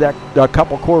back there with that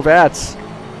couple Corvettes.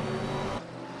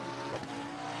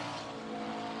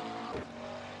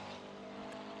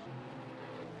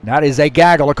 That is a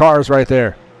gaggle of cars right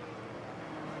there.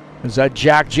 Is that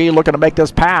Jack G looking to make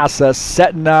this pass,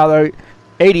 setting the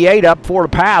 88 up for the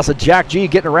pass. Jack G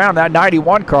getting around that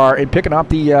 91 car and picking up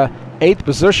the 8th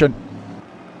position.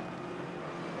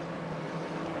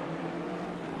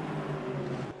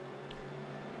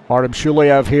 Artem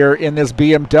Shulev here in this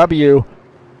BMW.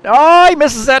 Oh, he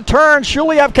misses that turn.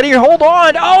 Shulev, can he hold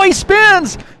on? Oh, he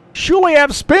spins.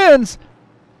 Shulev spins.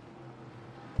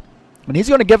 And he's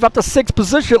going to give up the 6th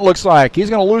position, it looks like. He's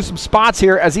going to lose some spots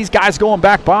here as these guys going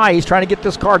back by. He's trying to get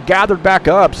this car gathered back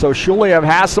up. So Shulev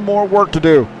has some more work to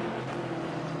do.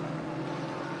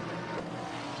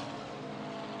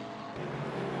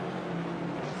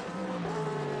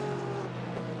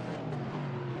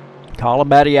 Colin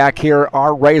Matiak here,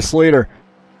 our race leader.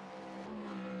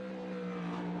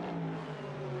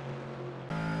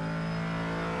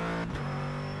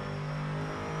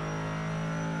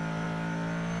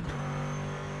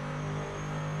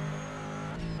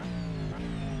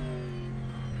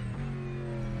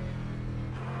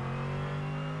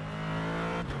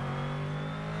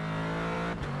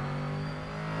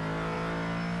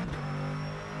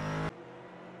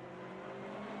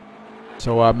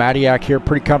 So Matiak here,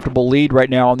 pretty comfortable lead right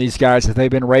now on these guys that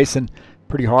they've been racing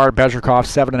pretty hard. Bezrikov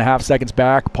 7.5 seconds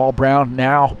back. Paul Brown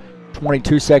now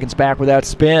 22 seconds back with that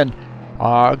spin.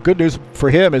 Good news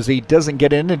for him is he doesn't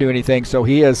get into anything, so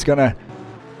he is going to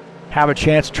have a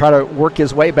chance to try to work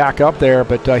his way back up there.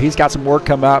 But he's got some work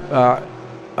come up,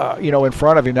 you know, in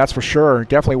front of him, that's for sure.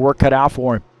 Definitely work cut out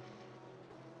for him.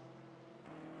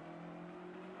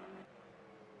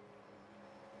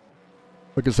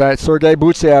 Look at that, Sergei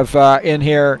Butsev in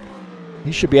here.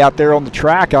 He should be out there on the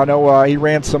track. I know he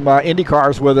ran some Indy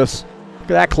cars with us. Look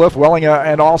at that, Cliff Welling,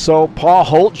 and also Paul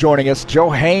Holt joining us. Joe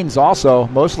Haynes also,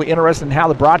 mostly interested in how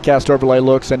the broadcast overlay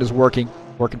looks and is working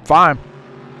fine.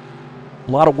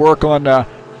 A lot of work on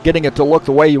getting it to look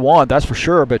the way you want, that's for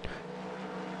sure, but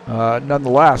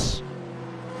nonetheless,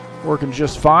 working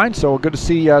just fine. So good to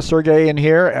see Sergey in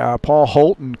here, Paul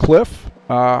Holt and Cliff.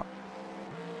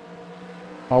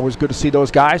 Always good to see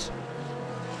those guys.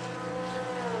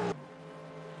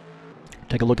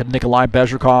 Take a look at Nikolai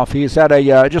Bezrikov. He's had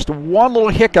a just one little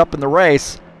hiccup in the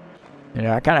race.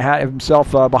 Yeah, kind of had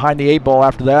himself behind the 8-ball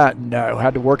after that, and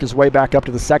had to work his way back up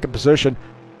to the second position.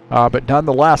 But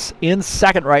nonetheless, in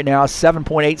second right now,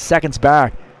 7.8 seconds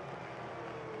back.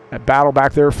 That battle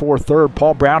back there for third.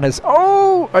 Paul Brown has,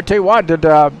 oh, I tell you what, did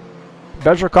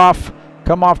Bezrikov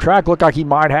come off track? Looked like he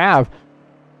might have.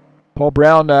 Paul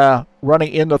Brown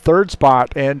running in the third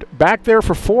spot. And back there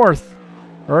for fourth,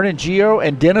 Ernan Gio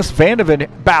and Dennis Van de Ven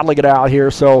battling it out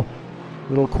here. So,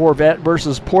 little Corvette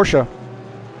versus Porsche.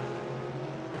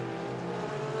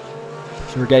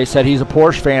 Sergey said he's a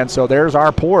Porsche fan, so there's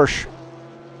our Porsche.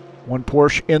 One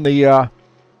Porsche in the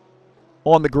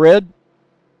on the grid.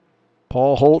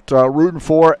 Paul Holt rooting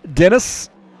for Dennis.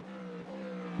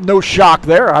 No shock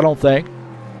there, I don't think.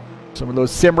 Some of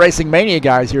those Sim Racing Mania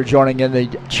guys here joining in the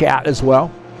chat as well.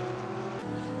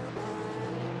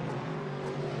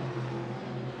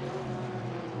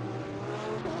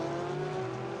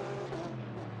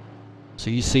 So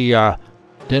you see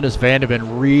Dennis Van de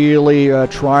Ven really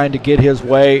trying to get his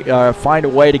way, find a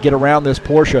way to get around this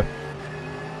Porsche.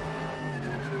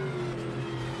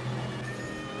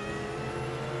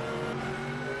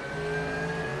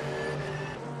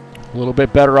 A little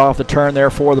bit better off the turn there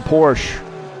for the Porsche.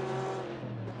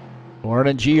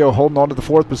 Ernan Gio holding on to the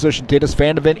fourth position. Dennis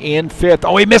Van de Ven in fifth.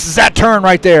 Oh, he misses that turn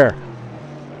right there.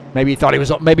 Maybe he thought he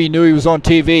was. Maybe he knew he was on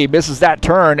TV. Misses that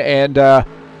turn, and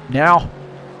now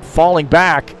falling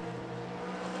back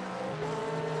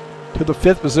to the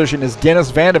fifth position as Dennis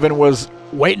Van de Ven was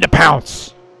waiting to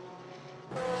pounce.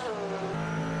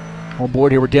 On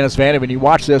board here with Dennis Van de Ven. You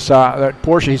watch this that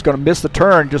Porsche. He's going to miss the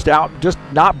turn. Just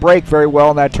not brake very well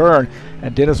on that turn.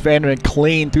 And Dennis Van de Ven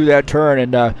clean through that turn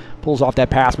and pulls off that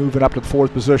pass, moving up to the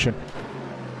fourth position.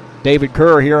 David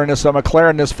Kerr here in this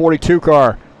McLaren, this 42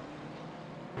 car.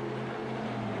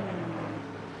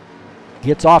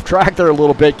 Gets off track there a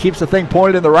little bit, keeps the thing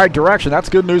pointed in the right direction. That's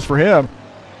good news for him.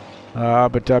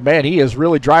 But man, he is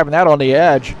really driving that on the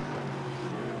edge.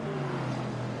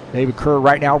 David Kerr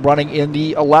right now running in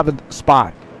the 11th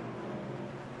spot.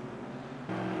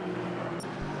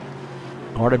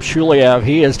 Artem Shuliev,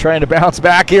 he is trying to bounce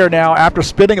back here now after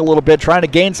spinning a little bit, trying to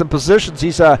gain some positions.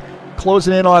 He's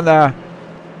closing in on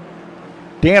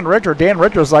Dan Ritter. Dan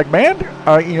Ritter's like, man,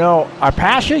 you know, I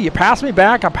pass you pass me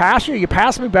back, I pass you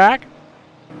pass me back.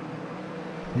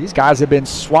 These guys have been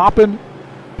swapping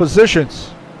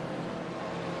positions.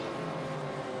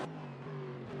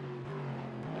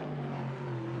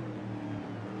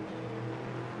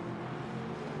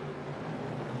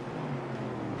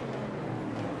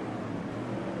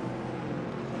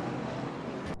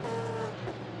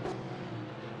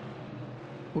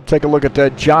 We'll take a look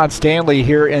at John Stanley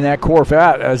here in that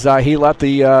Corvette as he let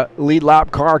the lead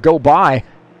lap car go by.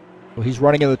 Well, he's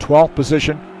running in the 12th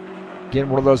position. Again,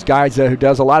 one of those guys who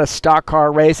does a lot of stock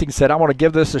car racing. Said, I want to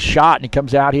give this a shot. And he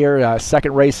comes out here,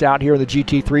 second race out here in the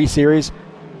GT3 series.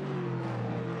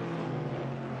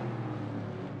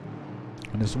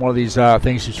 And this is one of these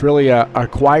things that's really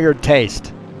acquired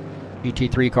taste.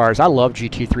 GT3 cars. I love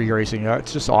GT3 racing.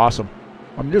 It's just awesome.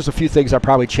 I mean, there's a few things I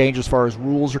probably change as far as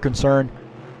rules are concerned.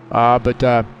 But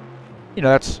you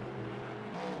know,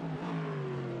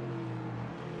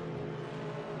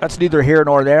 that's neither here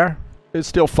nor there. It's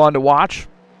still fun to watch.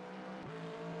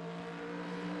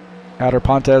 Adder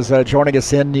Pontes joining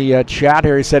us in the chat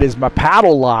here. He said, is my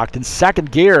paddle locked in second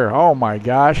gear? Oh my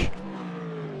gosh.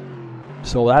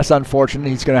 So that's unfortunate.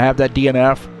 He's going to have that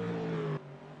DNF.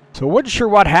 So wasn't sure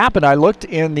what happened. I looked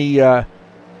in the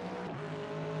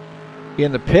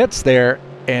pits there,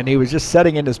 and he was just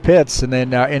setting in his pits and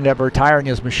then ended up retiring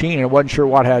his machine, and wasn't sure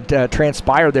what had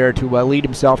transpired there to lead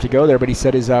himself to go there, but he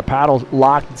said his paddle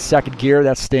locked in second gear.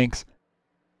 That stinks.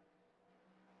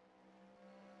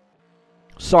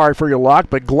 Sorry for your luck,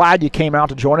 but glad you came out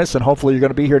to join us, and hopefully you're going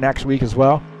to be here next week as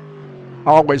well.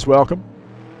 Always welcome.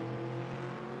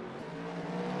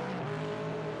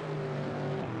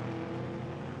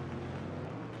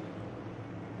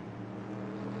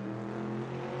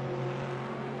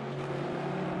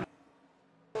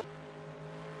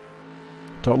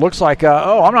 So it looks like,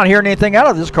 oh, I'm not hearing anything out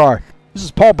of this car. This is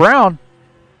Paul Brown.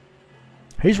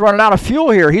 He's running out of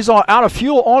fuel here. He's out of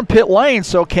fuel on pit lane,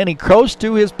 so can he coast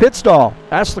to his pit stall?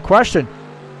 That's the question.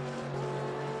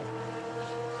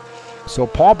 So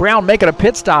Paul Brown making a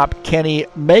pit stop. Can he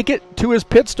make it to his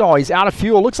pit stall? He's out of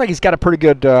fuel. Looks like he's got a pretty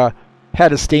good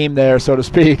head of steam there, so to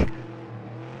speak.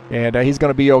 And he's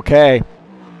going to be okay.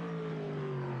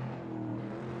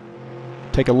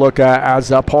 Take a look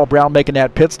as Paul Brown making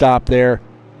that pit stop there.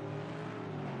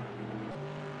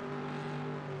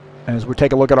 As we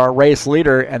take a look at our race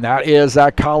leader, and that is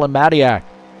Colin Madiak.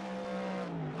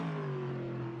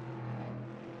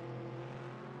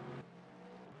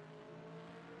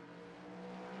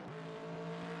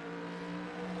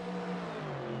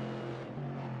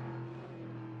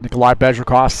 Nikolai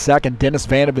Bezrikov second, Dennis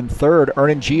Vandeven third,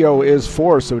 Ernan Gio is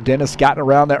fourth. So Dennis gotten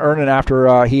around that Ernan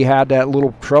after he had that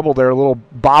little trouble there, a little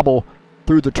bobble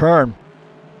through the turn.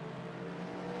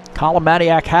 Colin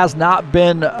Madiak has not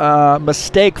been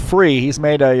mistake-free. He's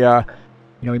made a,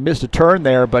 he missed a turn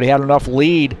there, but he had enough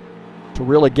lead to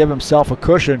really give himself a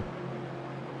cushion.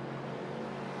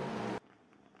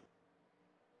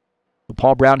 So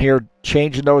Paul Brown here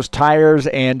changing those tires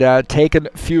and taking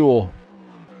fuel.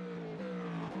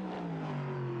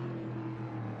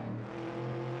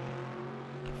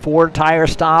 Ford tire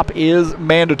stop is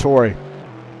mandatory.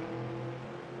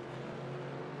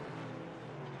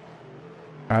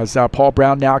 As Paul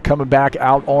Brown now coming back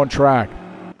out on track.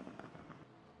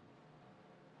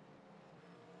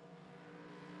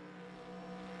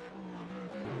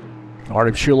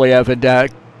 Artem Shuliev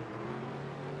and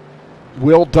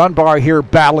Will Dunbar here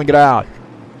battling it out.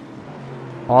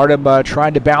 Artem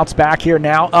trying to bounce back here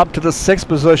now up to the 6th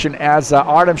position as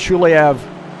Artem Shuliev,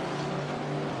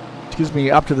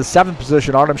 up to the 7th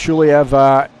position. Artem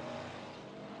Shuliev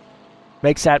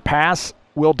makes that pass.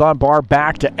 Will Dunbar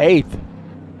back to 8th.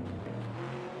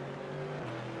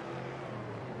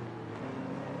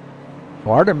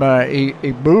 Artem, he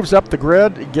moves up the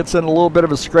grid, he gets in a little bit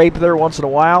of a scrape there once in a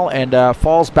while, and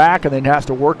falls back and then has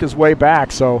to work his way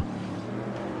back. So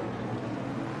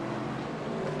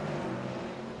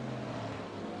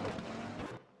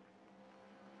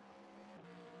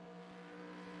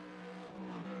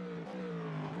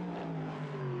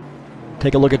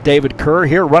take a look at David Kerr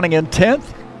here running in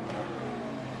 10th.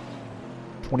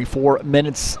 24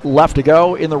 minutes left to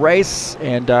go in the race,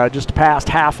 and just past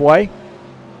halfway.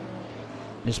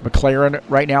 This McLaren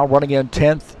right now running in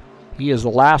 10th. He is the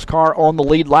last car on the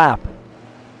lead lap.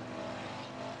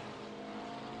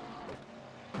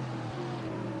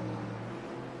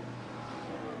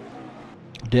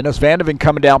 Dennis Vandeven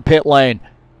coming down pit lane.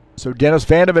 So Dennis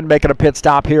Vandeven making a pit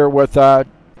stop here with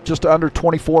just under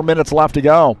 24 minutes left to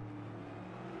go.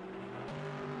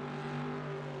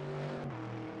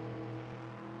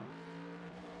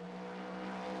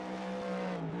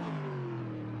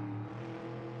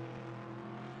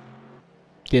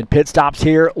 Again, pit stops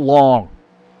here long.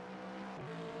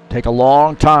 Take a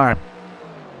long time.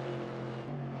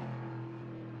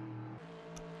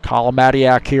 Colin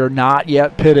Madiak here not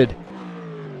yet pitted.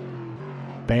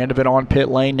 Vandeven on pit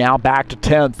lane now back to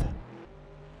 10th.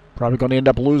 Probably going to end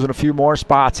up losing a few more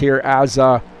spots here as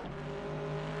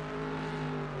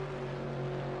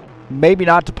maybe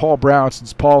not to Paul Brown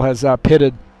since Paul has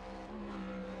pitted.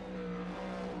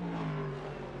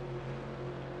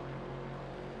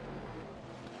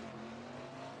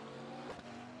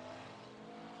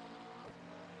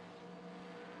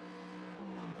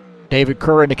 David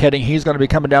Kerr indicating he's going to be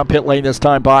coming down pit lane this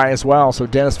time by as well. So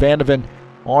Dennis Vandeven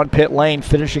on pit lane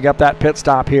finishing up that pit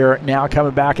stop here. Now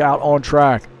coming back out on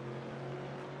track.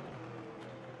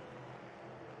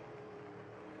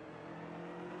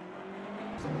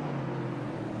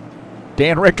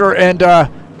 Dan Richter and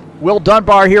Will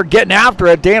Dunbar here getting after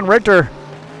it. Dan Richter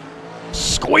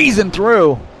squeezing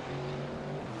through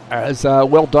as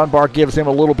Will Dunbar gives him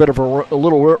a little bit of a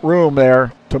little room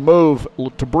there to move,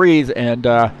 to breathe,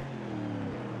 and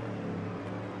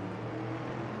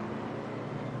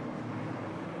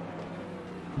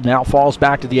now falls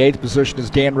back to the 8th position as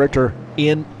Dan Richter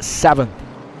in 7th.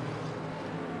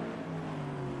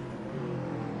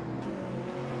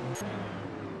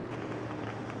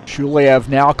 Shulev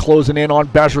now closing in on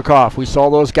Bezrikov. We saw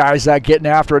those guys getting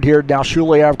after it here. Now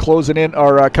Shulev closing in,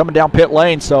 or coming down pit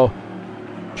lane. So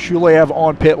Shulev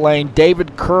on pit lane.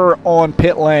 David Kerr on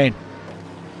pit lane.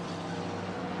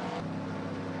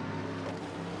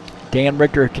 Dan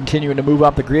Richter continuing to move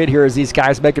up the grid here as these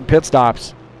guys making pit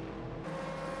stops.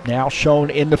 Now shown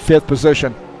in the 5th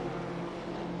position.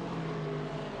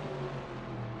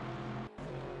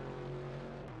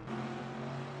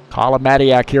 Colin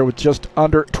Matiak here with just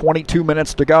under 22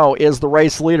 minutes to go is the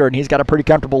race leader, and he's got a pretty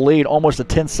comfortable lead, almost a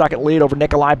 10-second lead over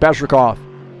Nikolai Bezrikov.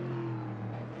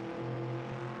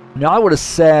 Now, I would have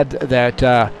said that,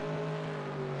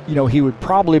 you know, he would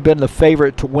probably have been the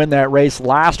favorite to win that race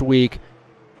last week,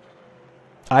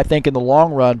 I think, in the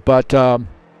long run, but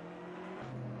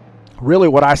really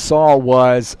what I saw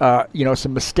was, you know,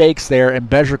 some mistakes there, and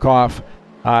Bezrikov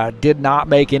did not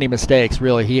make any mistakes,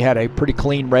 really. He had a pretty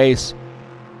clean race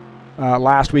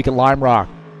last week at Lime Rock.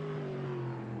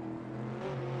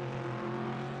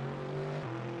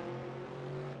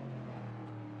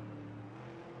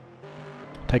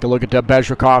 Take a look at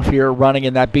Bezrikov here running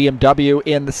in that BMW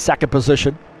in the 2nd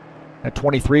position, that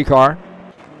 23 car.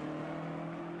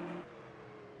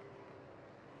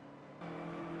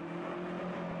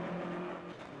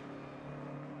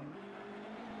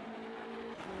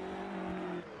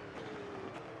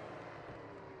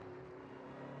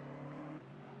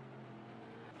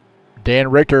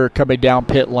 Dan Richter coming down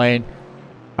pit lane.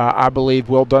 I believe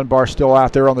Will Dunbar still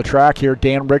out there on the track here.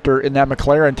 Dan Richter in that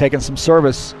McLaren taking some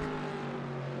service.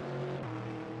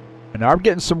 And I'm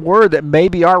getting some word that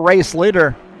maybe our race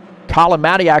leader, Colin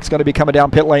Matiak's going to be coming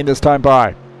down pit lane this time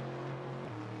by.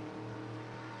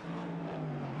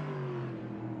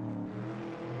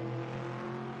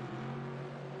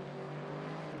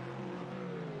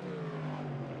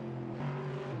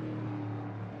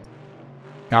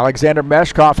 Alexander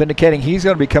Meshkov indicating he's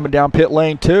going to be coming down pit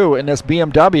lane too in this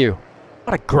BMW.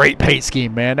 What a great paint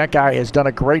scheme, man. That guy has done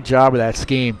a great job of that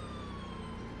scheme.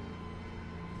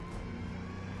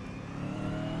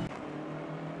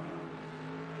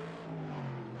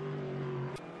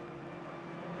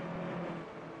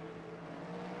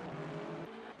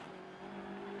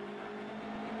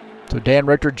 So Dan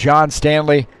Richter, John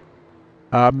Stanley,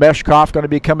 Meshkov going to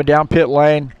be coming down pit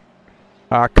lane.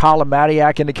 Colin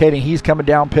Matiak indicating he's coming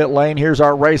down pit lane. Here's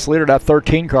our race leader, that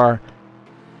 13 car.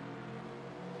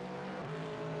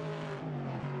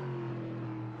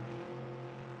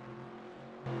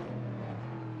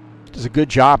 Does a good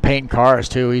job painting cars,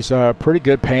 too. He's a pretty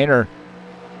good painter.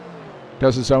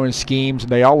 Does his own schemes,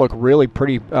 and they all look really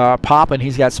pretty popping.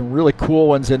 He's got some really cool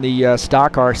ones in the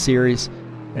stock car series,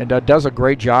 and does a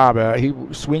great job. He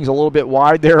swings a little bit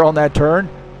wide there on that turn.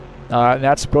 And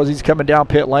that's suppose he's coming down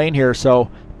pit lane here,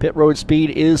 so pit road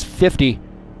speed is 50.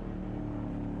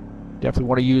 Definitely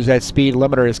want to use that speed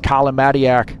limiter as Colin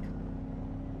Matiak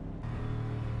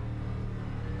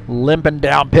limping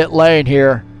down pit lane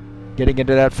here, getting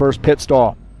into that first pit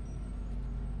stall.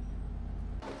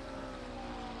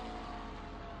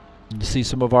 You see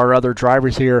some of our other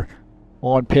drivers here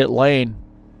on pit lane.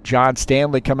 John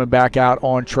Stanley coming back out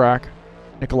on track.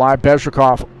 Nikolai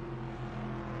Bezrikov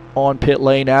on pit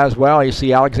lane as well. You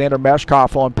see Alexander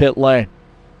Meshkov on pit lane.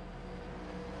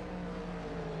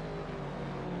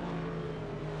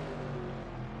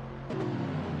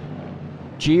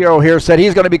 Gio here said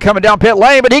he's going to be coming down pit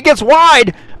lane, but he gets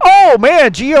wide. Oh,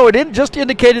 man, Gio, it just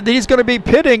indicated that he's going to be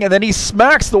pitting, and then he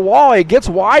smacks the wall. He gets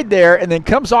wide there and then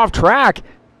comes off track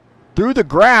through the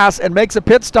grass and makes a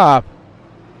pit stop.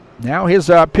 Now his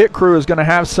pit crew is going to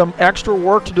have some extra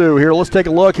work to do here. Let's take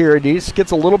a look here. He just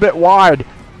gets a little bit wide.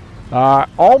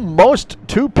 Almost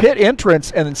to pit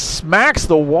entrance and then smacks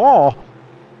the wall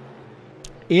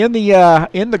in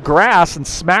the grass and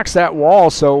smacks that wall.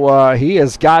 So he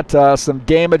has got some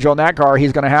damage on that car.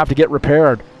 He's going to have to get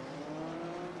repaired.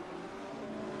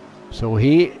 So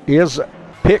his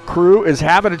pit crew is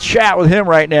having a chat with him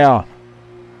right now,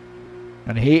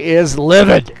 and he is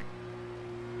livid,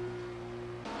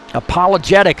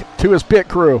 apologetic to his pit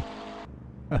crew.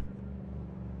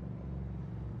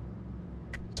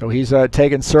 So he's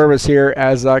taking service here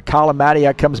as Colin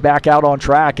Matiak comes back out on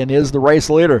track and is the race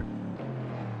leader.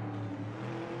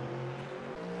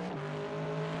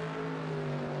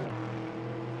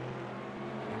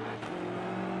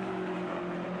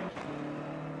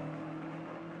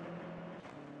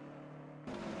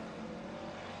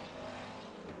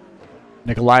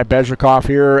 Nikolai Bezrikov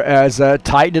here has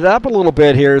tightened it up a little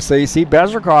bit here. So you see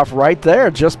Bezrikov right there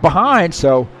just behind.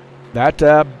 So that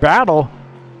battle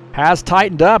has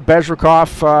tightened up.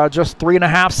 Bezrikov just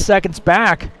 3.5 seconds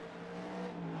back.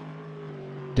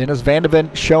 Dennis Van de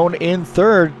Ven shown in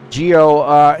third.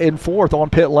 Gio in fourth on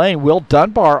pit lane. Will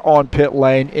Dunbar on pit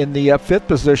lane in the fifth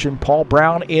position. Paul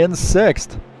Brown in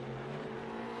sixth.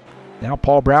 Now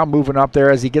Paul Brown moving up there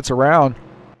as he gets around.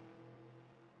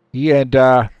 He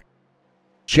and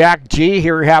Jack G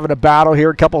here having a battle here.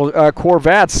 A couple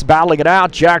Corvettes battling it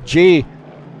out. Jack G.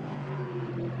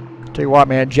 Tell you what,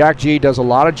 man, Jack G does a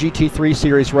lot of GT3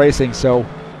 series racing, so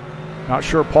not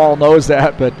sure Paul knows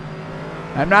that, but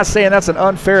I'm not saying that's an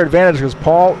unfair advantage because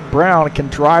Paul Brown can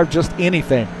drive just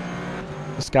anything.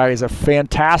 This guy is a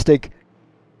fantastic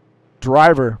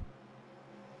driver.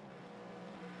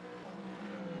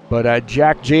 But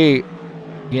Jack G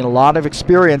getting a lot of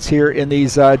experience here in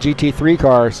these GT3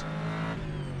 cars.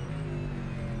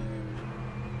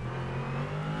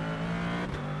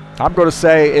 I'm going to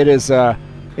say it is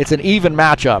it's an even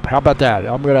matchup. How about that?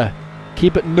 I'm going to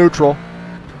keep it neutral.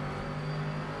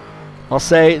 I'll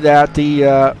say that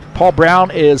the Paul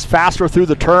Brown is faster through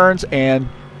the turns, and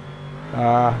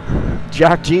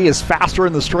Jack G is faster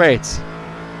in the straights.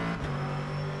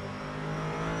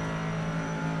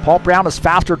 Paul Brown is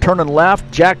faster turning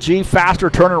left. Jack G faster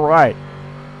turning right.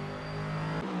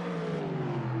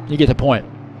 You get the point.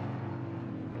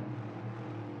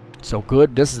 So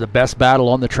good. This is the best battle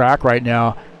on the track right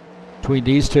now between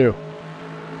these two.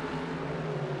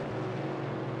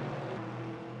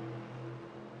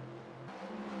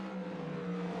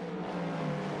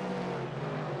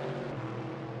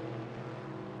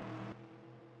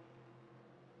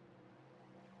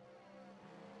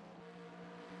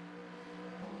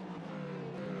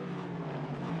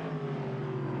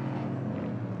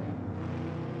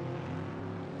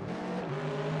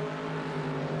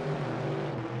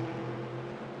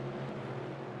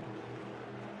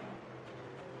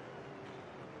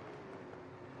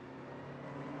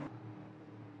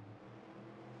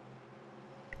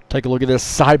 Take a look at this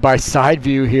side-by-side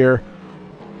view here.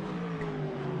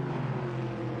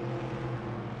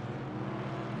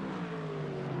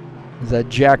 Is that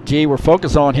Jack G? We're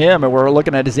focused on him, and we're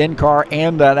looking at his in-car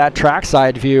and that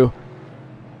trackside view.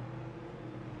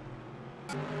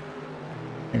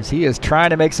 As he is trying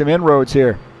to make some inroads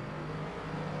here.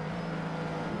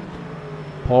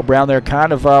 Paul Brown there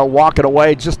kind of walking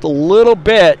away just a little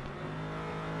bit.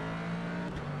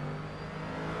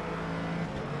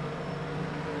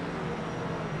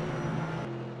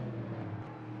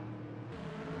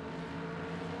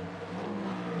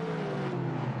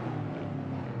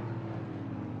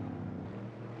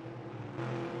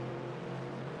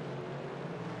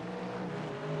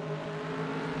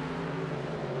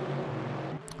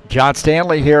 John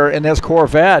Stanley here in this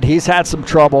Corvette, he's had some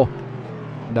trouble.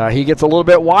 He gets a little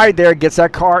bit wide there, gets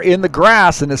that car in the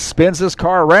grass, and it spins this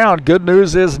car around. Good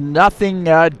news is nothing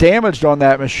damaged on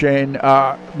that machine.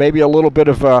 Maybe a little bit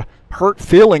of hurt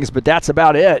feelings, but that's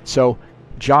about it. So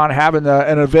John having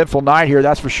an eventful night here,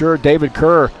 that's for sure. David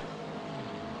Kerr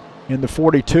in the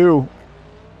 42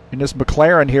 in this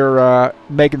McLaren here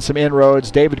making some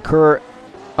inroads. David Kerr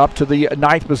up to the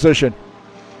 9th position.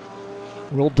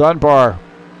 Will Dunbar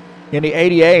in the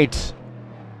 88.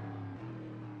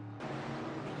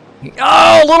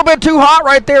 Oh, a little bit too hot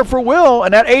right there for Will.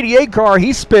 And that 88 car,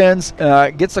 he spins,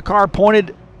 gets the car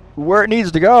pointed where it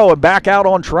needs to go and back out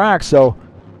on track. So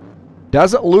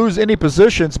doesn't lose any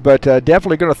positions, but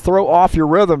definitely going to throw off your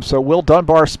rhythm. So Will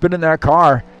Dunbar spinning that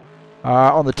car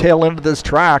on the tail end of this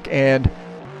track and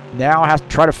now has to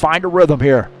try to find a rhythm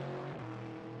here.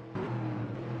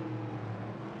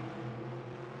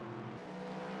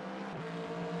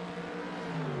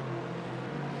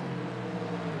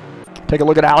 Take a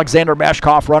look at Alexander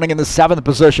Meshkov running in the 7th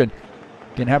position.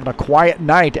 Again, having a quiet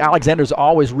night. Alexander's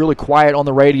always really quiet on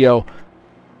the radio.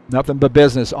 Nothing but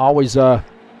business. Always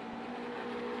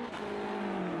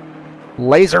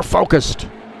laser focused.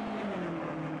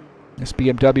 This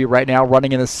BMW right now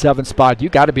running in the 7th spot. You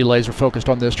got to be laser focused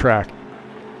on this track.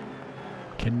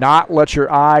 Cannot let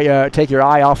your eye take your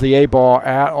eye off the A-ball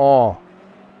at all.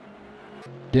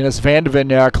 Dennis Van de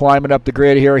Ven climbing up the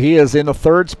grid here. He is in the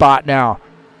 3rd spot now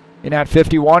in that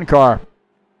 51 car.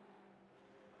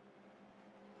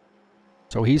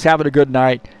 So he's having a good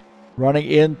night running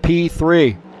in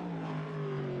P3.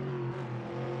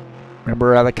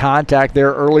 Remember the contact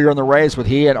there earlier in the race with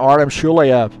he and Artem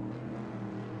Shuliev.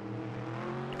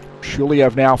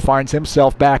 Shuliev now finds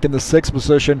himself back in the 6th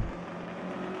position.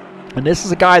 And this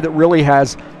is a guy that really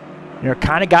has, you know,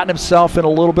 kind of gotten himself in a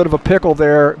little bit of a pickle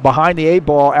there behind the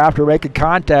 8-ball after making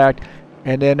contact,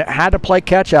 and then had to play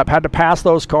catch-up, had to pass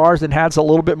those cars, and had a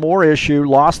little bit more issue,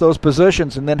 lost those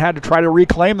positions, and then had to try to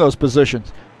reclaim those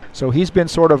positions. So he's been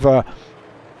sort of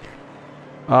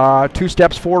a 2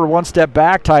 steps forward, 1 step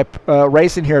back type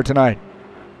racing here tonight.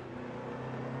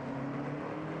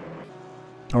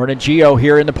 Ernie Gio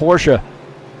here in the Porsche,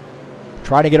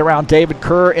 trying to get around David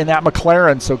Kerr in that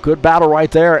McLaren. So good battle right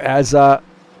there as Ernie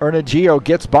Gio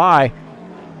gets by.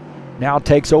 Now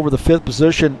takes over the 5th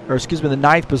position, or excuse me, the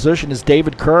 9th position is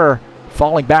David Kerr,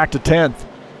 falling back to 10th.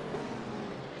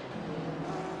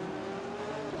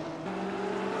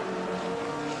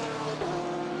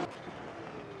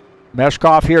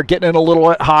 Meshkov here getting in a little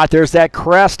bit hot. There's that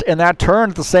crest and that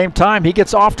turn at the same time. He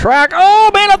gets off track.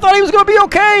 Oh, man, I thought he was going to be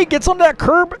okay. Gets on that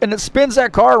curb, and it spins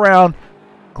that car around.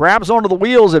 Grabs onto the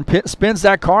wheels and spins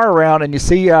that car around, and you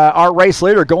see our race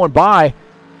leader going by.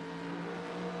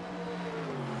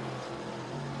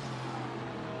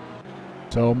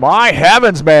 So, my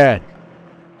heavens, man.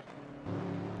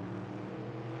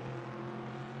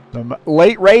 Some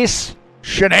late race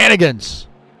shenanigans.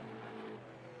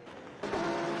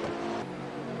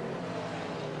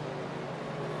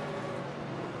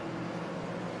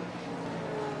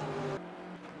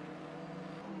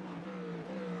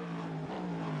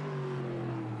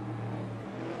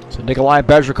 So Nikolai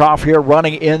Bezrikov here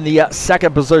running in the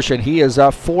 2nd position. He is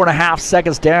 4.5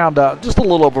 seconds down, just a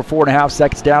little over 4.5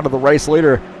 seconds down to the race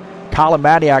leader, Colin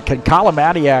Madiak. Can Colin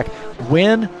Madiak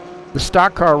win the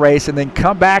stock car race and then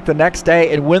come back the next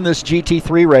day and win this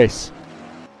GT3 race?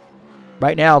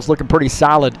 Right now it's looking pretty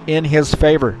solid in his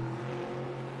favor.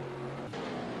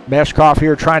 Meshkov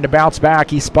here trying to bounce back.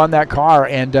 He spun that car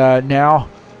and now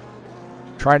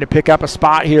trying to pick up a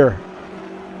spot here.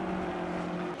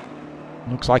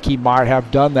 Looks like he might have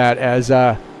done that as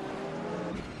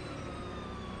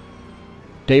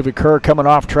David Kerr coming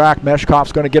off track.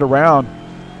 Meshkov's going to get around.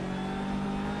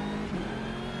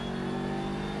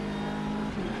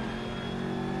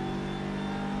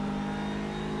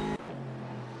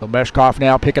 So Meshkov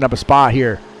now picking up a spot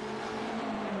here.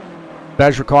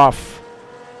 Bezrikov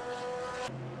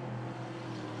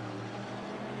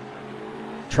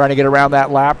trying to get around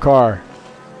that lap car.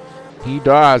 He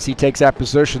does. He takes that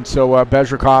position. So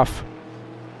Bezrikov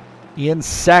in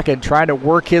 2nd, trying to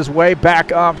work his way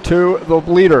back up to the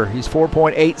leader. He's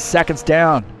 4.8 seconds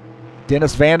down.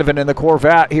 Dennis Vandeven in the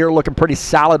Corvette here looking pretty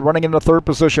solid, running in the 3rd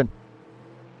position.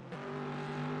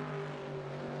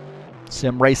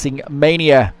 Sim Racing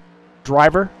Mania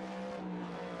driver.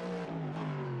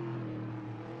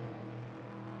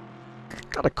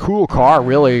 Got a cool car,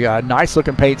 really. Nice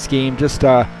looking paint scheme. Just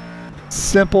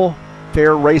simple,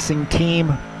 fair racing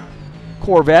team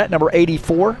Corvette, number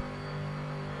 84.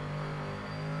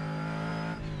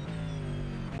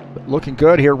 But looking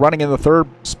good here, running in the 3rd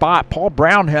spot. Paul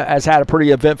Brown has had a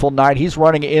pretty eventful night. He's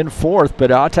running in 4th,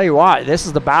 but I'll tell you what, this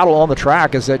is the battle on the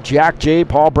track. Is that Jack G,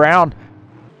 Paul Brown,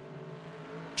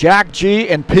 Jack G,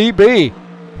 and PB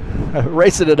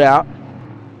racing it out.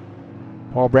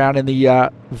 Paul Brown in the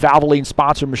Valvoline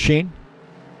sponsored machine.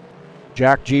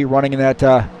 Jack G running in that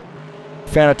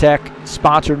Fanatec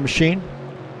sponsored machine.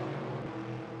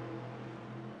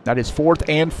 That is 4th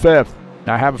and 5th.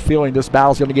 Now I have a feeling this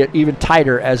battle is going to get even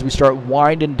tighter as we start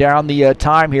winding down the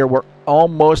time here. We're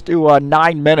almost to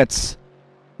 9 minutes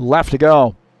left to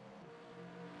go.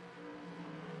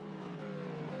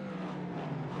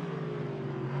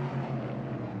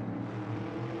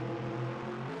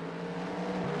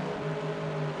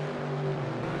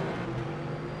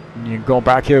 You can go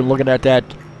back here looking at that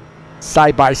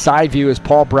side-by-side view as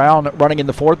Paul Brown running in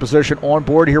the 4th position on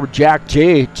board here with Jack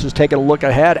G. Just taking a look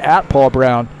ahead at Paul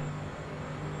Brown.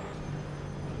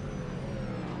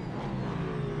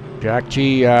 Jack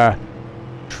G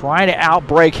trying to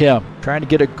outbrake him, trying to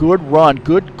get a good run,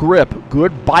 good grip,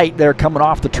 good bite there coming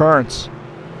off the turns.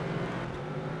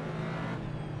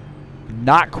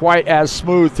 Not quite as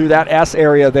smooth through that S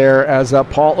area there as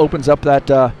Paul opens up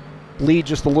that lead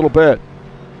just a little bit.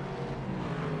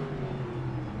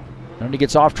 And he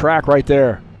gets off track right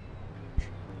there.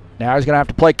 Now he's going to have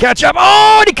to play catch up.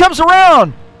 Oh, and he comes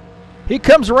around. He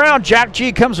comes around. Jack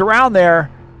G comes around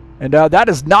there. And that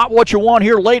is not what you want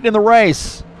here late in the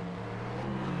race.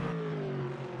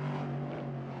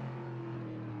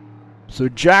 So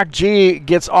Jack G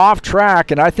gets off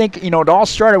track. And I think, you know, it all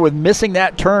started with missing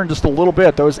that turn just a little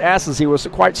bit. Those S's, he was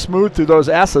quite smooth through those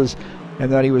S's.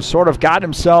 And then he was sort of got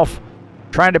himself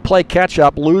trying to play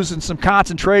catch-up, losing some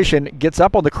concentration, gets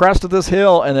up on the crest of this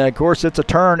hill, and then, of course, it's a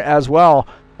turn as well,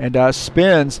 and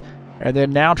spins, and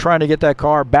then now trying to get that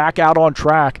car back out on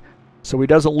track so he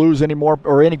doesn't lose any more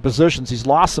or any positions. He's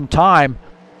lost some time,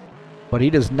 but he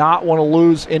does not want to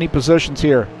lose any positions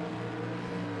here.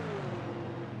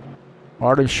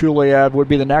 Artem Shuliev would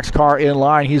be the next car in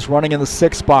line. He's running in the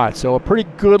 6th spot, so a pretty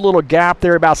good little gap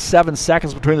there, about 7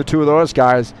 seconds between the two of those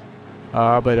guys,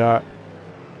 but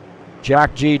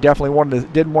Jack G definitely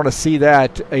didn't want to see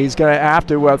that. He's going to have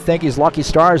to thank his lucky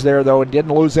stars there, though, and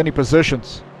didn't lose any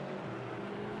positions.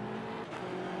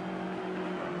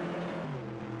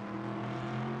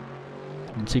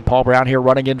 You can see Paul Brown here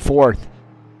running in fourth.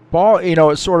 Paul,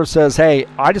 it sort of says, hey,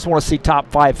 I just want to see top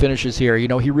 5 finishes here.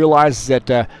 He realizes that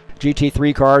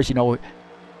GT3 cars,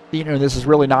 this is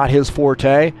really not his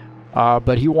forte.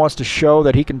 But he wants to show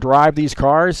that he can drive these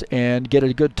cars and get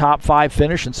a good top 5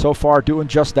 finish, and so far doing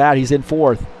just that. He's in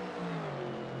fourth.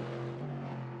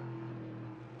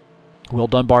 Will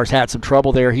Dunbar's had some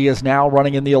trouble there. He is now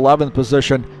running in the 11th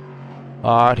position.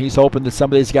 And he's hoping that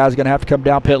some of these guys are going to have to come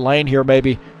down pit lane here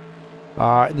maybe.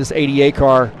 In this 88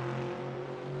 car.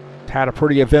 Had a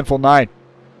pretty eventful night.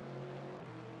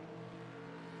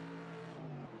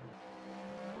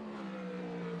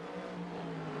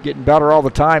 Getting better all the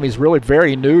time. He's really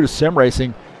very new to sim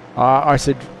racing. I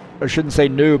shouldn't say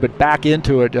new, but back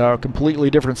into it. Completely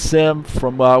different sim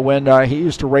from when he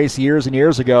used to race years and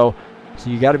years ago. So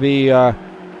you got to be a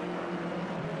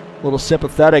little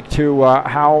sympathetic to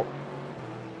how,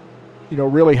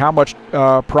 really how much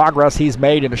progress he's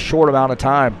made in a short amount of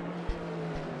time.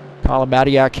 Colin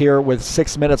Matiak here with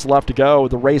 6 minutes left to go,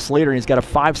 the race leader. He's got a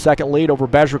 5-second lead over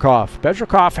Bezrikov.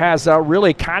 Bezrikov has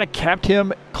really kind of kept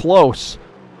him close.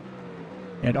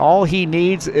 And all he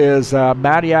needs is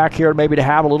Matiak here maybe to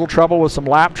have a little trouble with some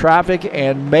lap traffic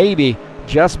and maybe,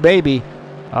 just maybe,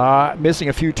 missing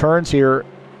a few turns here,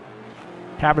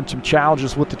 having some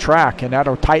challenges with the track, and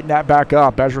that'll tighten that back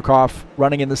up. Bezrikov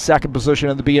running in the 2nd position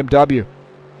in the BMW.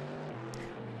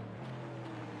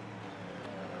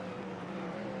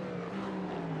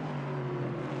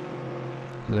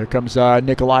 So there comes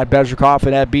Nikolai Bezrikov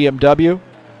in that BMW.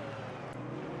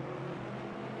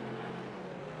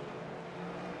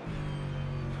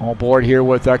 On board here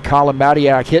with Colin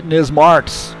Matiak hitting his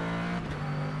marks.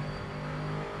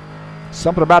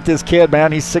 Something about this kid,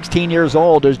 man. He's 16 years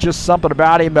old. There's just something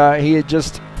about him. He is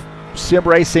just sim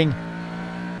racing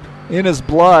in his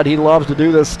blood. He loves to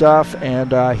do this stuff,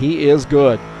 and he is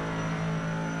good.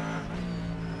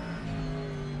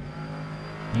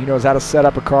 He knows how to set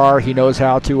up a car. He knows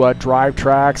how to drive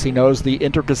tracks. He knows the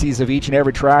intricacies of each and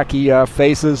every track he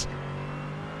faces.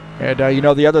 And,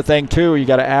 the other thing, too, you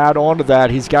got to add on to that,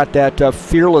 he's got that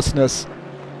fearlessness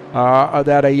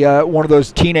that one of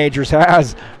those teenagers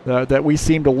has that we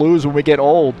seem to lose when we get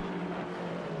old.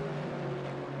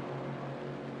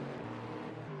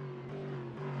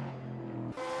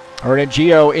 Ernan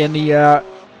Gio in the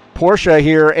Porsche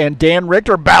here, and Dan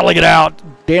Richter battling it out.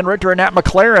 Dan Richter in that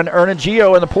McLaren. Ernan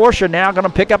Gio in the Porsche now going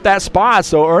to pick up that spot.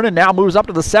 So Ernan now moves up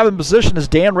to the 7th position as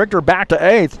Dan Richter back to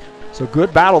 8th. So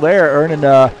good battle there.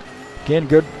 Ernan, again,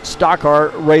 good stock car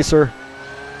racer.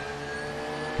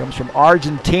 Comes from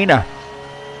Argentina.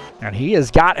 And he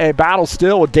has got a battle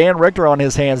still with Dan Richter on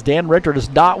his hands. Dan Richter does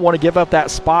not want to give up that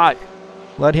spot.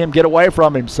 Let him get away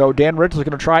from him. So Dan Richter's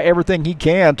going to try everything he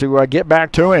can to get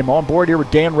back to him. On board here with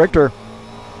Dan Richter.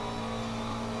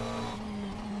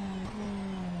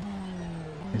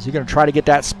 Is he going to try to get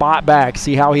that spot back?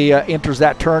 See how he enters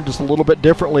that turn just a little bit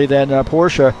differently than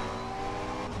Porsche.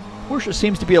 Porsche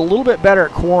seems to be a little bit better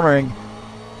at cornering.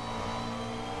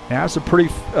 Now some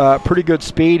pretty good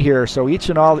speed here. So each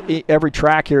and every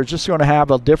track here is just going to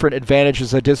have a different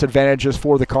advantages and disadvantages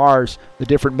for the cars, the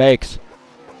different makes.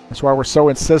 That's why we're so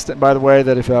insistent, by the way,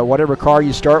 that if whatever car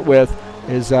you start with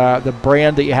is the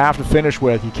brand that you have to finish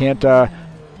with. You can't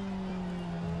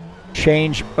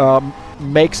change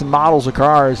makes and models of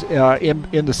cars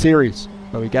in the series.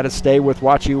 So you got to stay with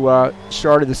what you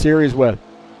started the series with.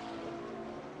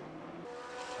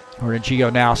 Ernan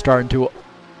Gio now starting to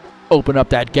open up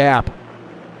that gap.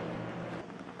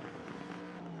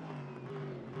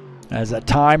 As that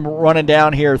time running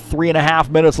down here, 3.5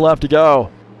 minutes left to go.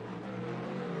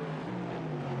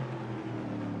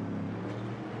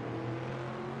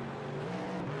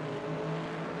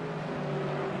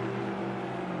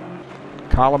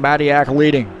 Colin Matiak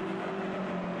leading.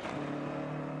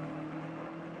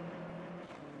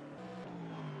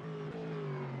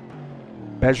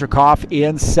 Bezrikov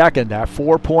in second at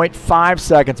 4.5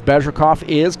 seconds. Bezrikov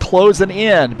is closing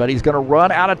in, but he's going to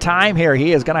run out of time here.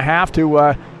 He is going to have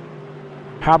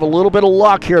a little bit of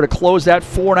luck here to close that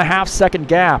 4.5 second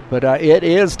gap, but it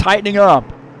is tightening up.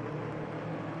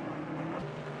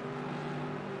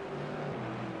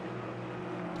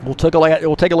 We'll take a look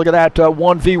at that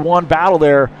 1v1 battle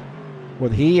there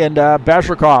with he and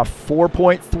Bezrikov.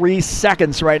 4.3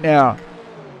 seconds right now.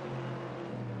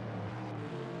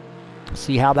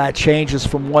 See how that changes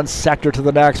from one sector to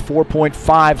the next.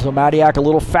 4.5, so Matiak a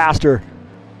little faster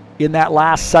in that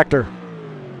last sector.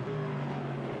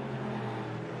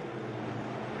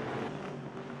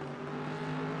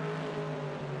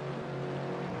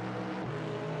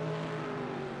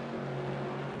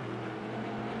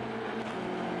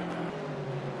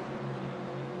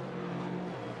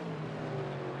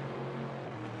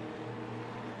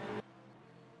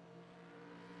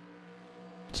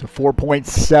 So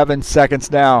 4.7 seconds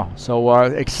now. So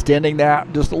extending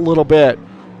that just a little bit.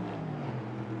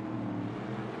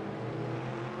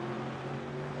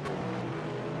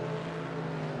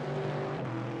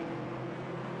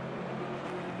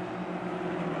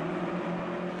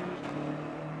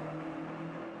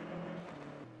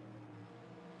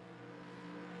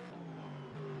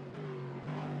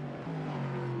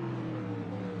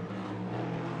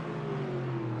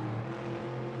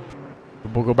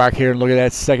 We'll go back here and look at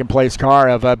that second place car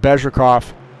of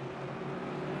Bezrikov.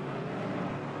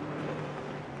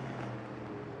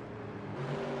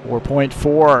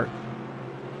 .4.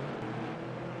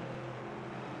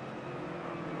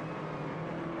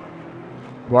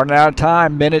 Running out of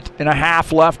time, minute and a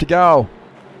half left to go.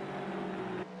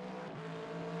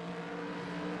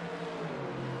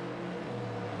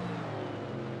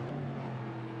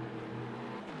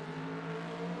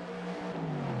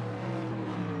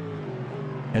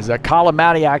 As Colin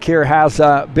Matiak here has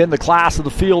been the class of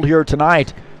the field here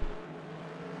tonight.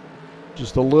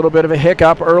 Just a little bit of a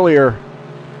hiccup earlier.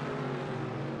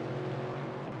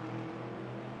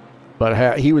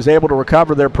 But he was able to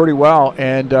recover there pretty well,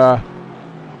 and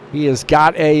he has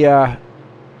got a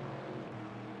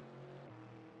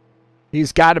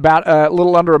he's got about a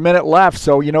little under a minute left,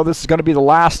 so you know this is going to be the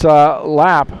last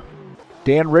lap.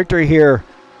 Dan Richter here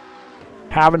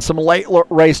having some late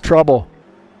race trouble.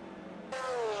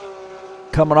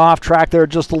 Coming off track there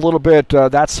just a little bit.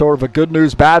 That's sort of a good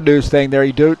news, bad news thing there.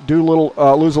 You do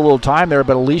lose a little time there,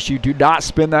 but at least you do not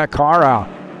spin that car out.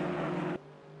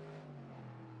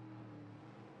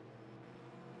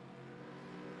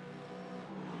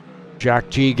 Jack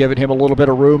G giving him a little bit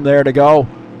of room there to go.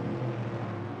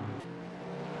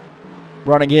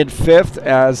 Running in fifth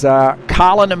as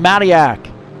Colin Matiak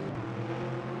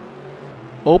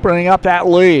opening up that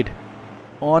lead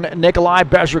on Nikolai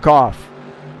Bezrikov.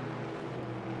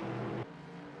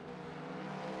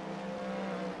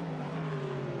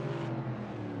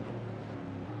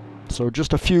 So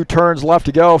just a few turns left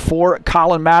to go for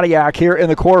Colin Matiak here in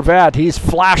the Corvette. He's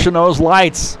flashing those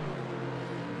lights.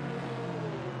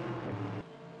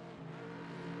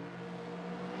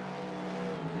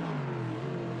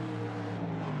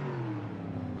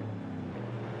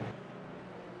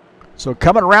 So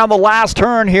coming around the last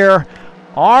turn here,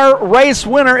 our race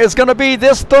winner is going to be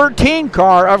this 13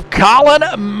 car of Colin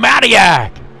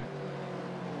Matiak.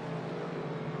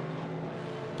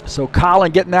 So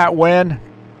Colin getting that win.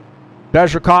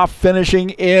 Bezrikov finishing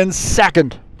in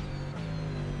second.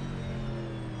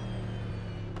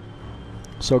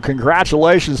 So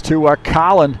congratulations to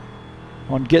Colin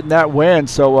on getting that win.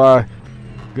 So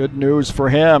good news for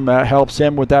him. Helps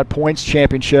him with that points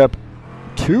championship.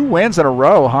 2 wins in a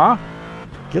row, huh?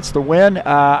 Gets the win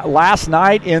last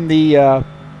night in the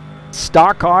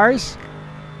stock cars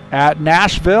at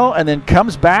Nashville, and then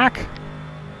comes back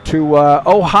to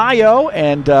Ohio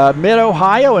and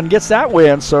mid-Ohio and gets that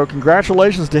win. So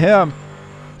congratulations to him.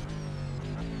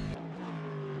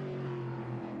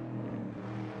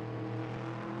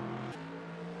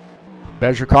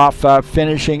 Bezrikov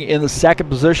finishing in the second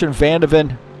position.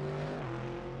 Vandeven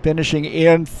finishing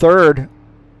in third.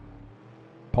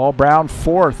 Paul Brown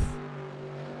fourth.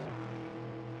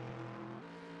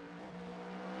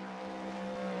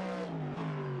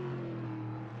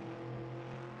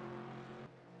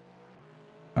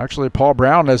 Actually, Paul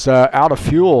Brown is out of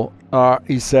fuel,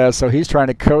 he says, so he's trying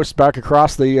to coast back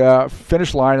across the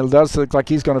finish line. It does look like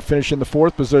he's going to finish in the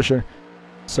fourth position.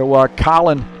 So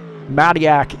Colin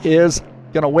Matiak is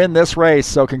going to win this race,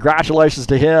 so congratulations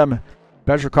to him.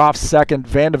 Bezrikov second,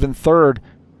 Vandeven third.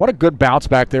 What a good bounce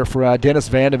back there for Dennis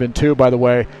Vandeven, too, by the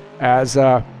way, as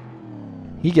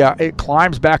it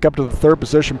climbs back up to the third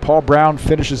position. Paul Brown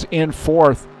finishes in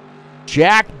fourth.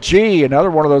 Jack G, another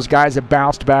one of those guys that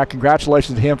bounced back.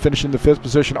 Congratulations to him, finishing in the fifth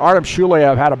position. Artem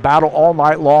Shuleyev had a battle all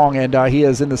night long, and he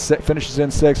is in the finishes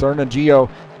in sixth. Ernan Gio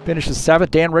finishes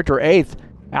seventh. Dan Richter eighth.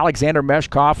 Alexander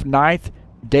Meshkov ninth.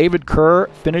 David Kerr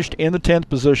finished in the 10th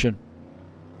position.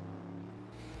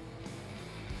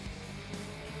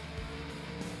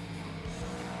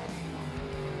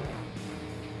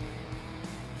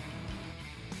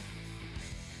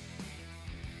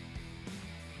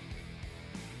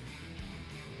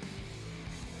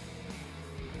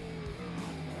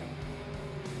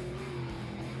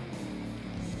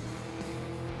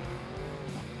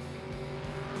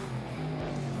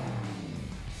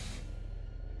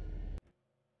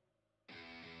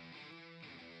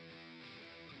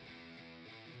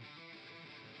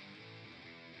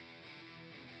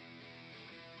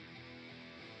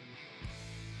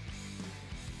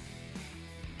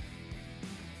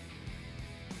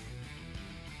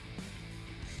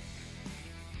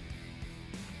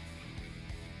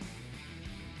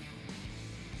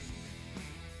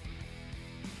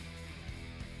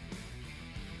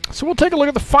 So we'll take a look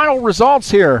at the final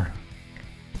results here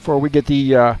before we get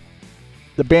the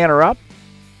banner up.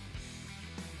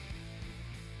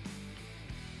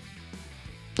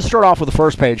 Let's start off with the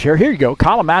first page here. Here you go.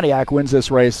 Colin Matiak wins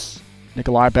this race.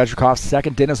 Nikolai Bezhikov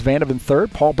second. Dennis Vandeven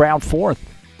third. Paul Brown fourth.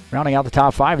 Rounding out the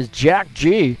top 5 is Jack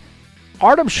G.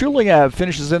 Artem Shuliev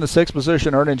finishes in the 6th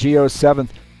position. Ernan Gio 7th.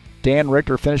 Dan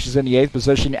Richter finishes in the 8th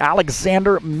position.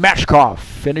 Alexander Meshkov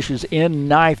finishes in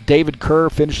 9th. David Kerr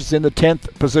finishes in the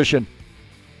 10th position.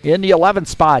 In the 11th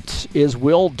spot is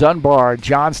Will Dunbar.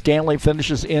 John Stanley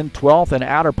finishes in 12th. And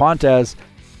Adder Pontes,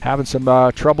 having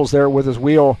some troubles there with his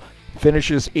wheel,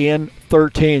 finishes in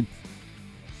 13th.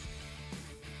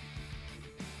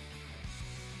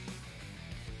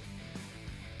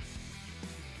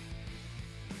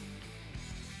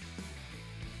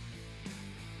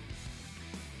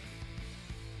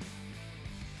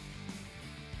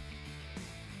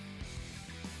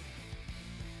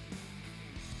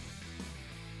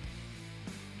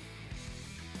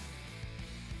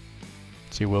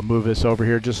 See, we'll move this over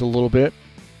here just a little bit.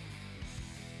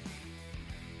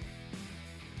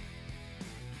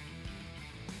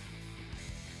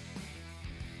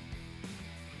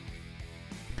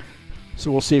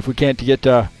 So we'll see if we can't get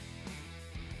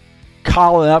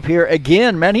Colin up here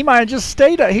again. Man, he might have just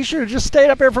stayed. He should have just stayed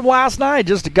up here from last night.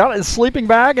 Just got his sleeping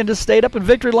bag and just stayed up in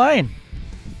victory lane.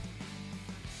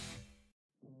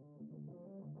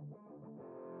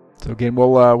 So again,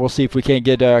 we'll see if we can't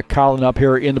get Colin up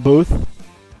here in the booth.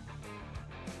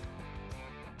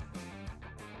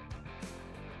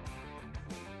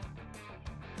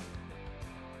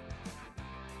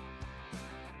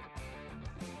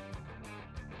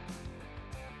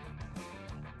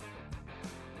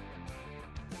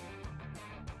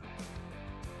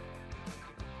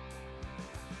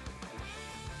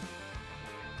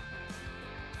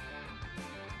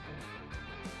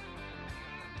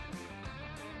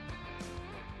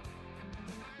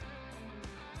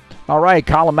 All right,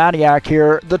 Colin Matiak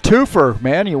here, the twofer,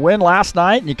 man. You win last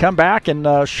night, and you come back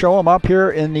and show him up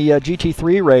here in the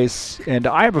GT3 race, and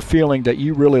I have a feeling that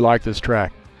you really like this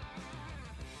track.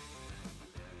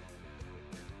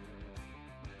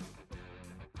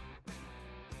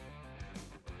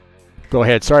 Go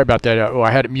ahead. Sorry about that. Oh,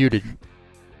 I had it muted.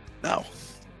 No.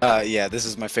 Yeah, this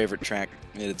is my favorite track.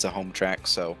 It's a home track,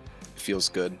 so it feels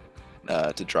good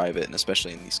to drive it, and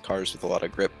especially in these cars with a lot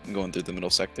of grip and going through the middle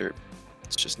sector.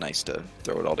 It's just nice to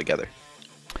throw it all together.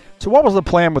 So what was the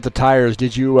plan with the tires?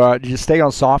 Did you stay on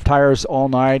soft tires all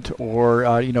night,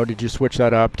 or did you switch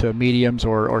that up to mediums,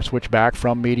 or switch back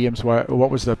from mediums? What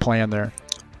was the plan there?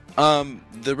 The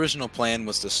original plan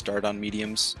was to start on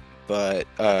mediums, but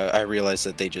I realized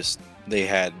that they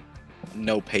had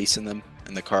no pace in them,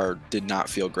 and the car did not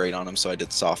feel great on them, so I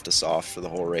did soft to soft for the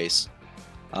whole race.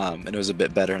 And it was a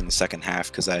bit better in the second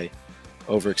half because I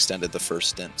overextended the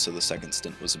first stint, so the second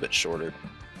stint was a bit shorter,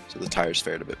 so the tires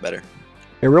fared a bit better.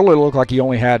 It really looked like you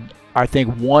only had, I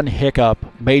think, one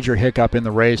major hiccup in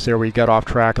the race there where you got off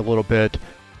track a little bit.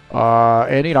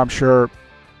 And I'm sure,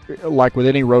 like with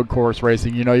any road course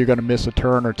racing, you're going to miss a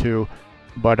turn or two,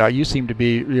 but you seem to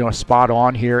be spot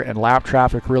on here, and lap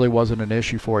traffic really wasn't an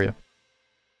issue for you.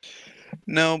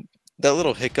 No, that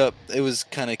little hiccup, it was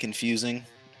kind of confusing.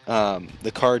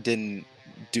 The car didn't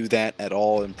do that at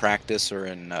all in practice or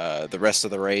in the rest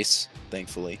of the race,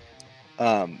 thankfully.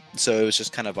 So it was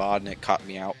just kind of odd, and it caught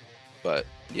me out. But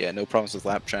yeah, no problems with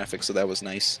lap traffic, so that was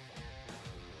nice.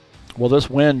 Well, this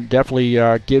win definitely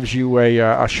gives you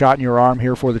a shot in your arm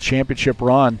here for the championship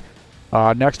run.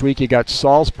 Next week you got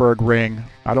Salzburg Ring.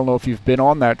 I don't know if you've been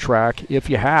on that track. If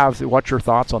you have, what's your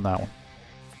thoughts on that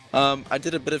one? I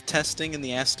did a bit of testing in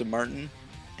the Aston Martin,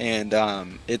 and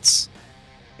it's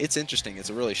interesting. It's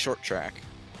a really short track.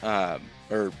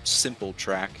 Or simple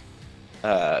track,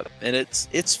 and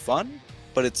it's fun,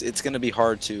 but it's going to be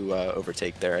hard to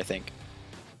overtake there. I think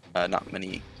not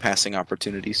many passing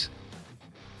opportunities.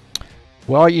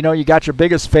 Well, you got your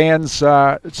biggest fans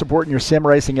supporting your sim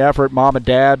racing effort, Mom and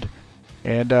Dad,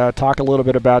 and talk a little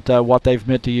bit about what they've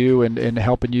meant to you and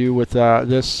helping you with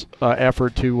this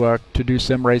effort to do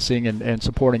sim racing and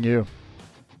supporting you.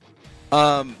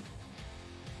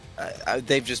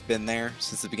 They've just been there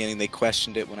since the beginning. They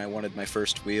questioned it when I wanted my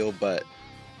first wheel, but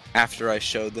after I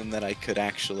showed them that I could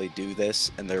actually do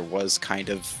this and there was kind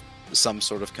of some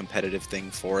sort of competitive thing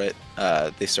for it,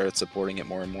 they started supporting it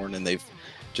more and more, and they've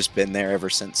just been there ever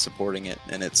since supporting it.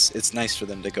 And it's nice for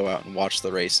them to go out and watch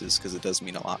the races because it does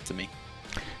mean a lot to me.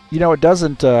 It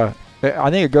doesn't. I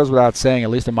think it goes without saying, at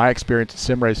least in my experience in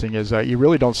sim racing, is you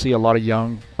really don't see a lot of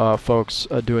young folks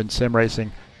doing sim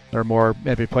racing. They're more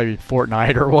maybe playing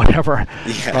Fortnite or whatever.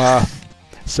 Yeah.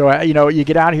 So, you know, you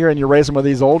get out here and you're racing with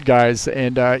these old guys,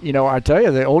 and, you know, I tell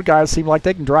you, the old guys seem like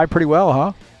they can drive pretty well,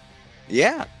 huh?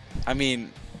 Yeah. I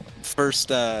mean, first,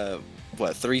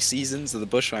 3 seasons of the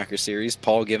Bushwhacker Series,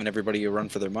 Paul giving everybody a run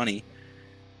for their money.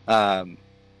 And,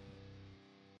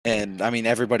 I mean,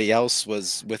 everybody else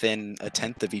was within a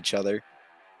tenth of each other.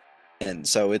 And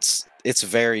so it's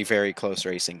very, very close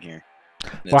racing here.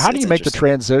 Well, how do you make the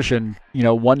transition? You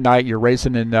know, one night you're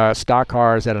racing in stock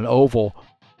cars at an oval,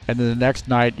 and then the next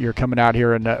night you're coming out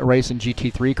here and racing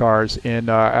GT3 cars in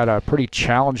at a pretty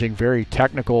challenging, very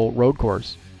technical road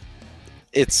course.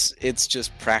 It's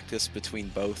just practice between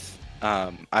both.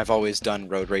 I've always done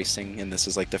road racing, and this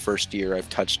is like the first year I've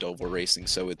touched oval racing,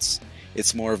 so it's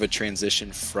more of a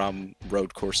transition from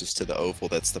road courses to the oval.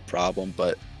 That's the problem,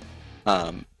 but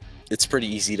it's pretty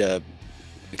easy to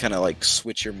kind of like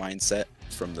switch your mindset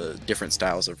from the different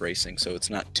styles of racing, so it's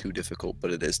not too difficult,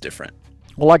 but it is different.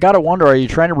 Well, I gotta wonder, are you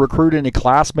trying to recruit any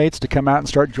classmates to come out and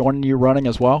start joining you running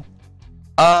as well?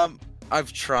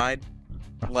 I've tried,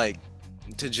 like,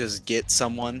 to just get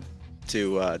someone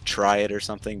to try it or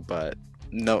something, but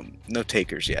no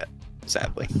takers yet,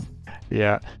 sadly.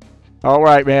 Yeah. All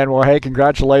right, man. Well, hey,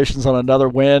 congratulations on another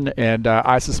win, and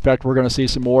I suspect we're going to see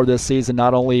some more this season,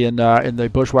 not only in the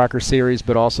Bushwhacker Series,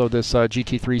 but also this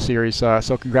GT3 Series.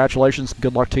 So congratulations.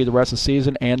 Good luck to you the rest of the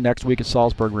season and next week at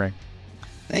Salzburg Ring.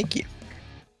 Thank you.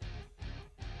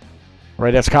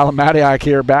 Right, that's Colin Matiak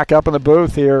here, back up in the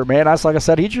booth here. Man, that's like I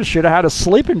said, he just should have had a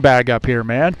sleeping bag up here,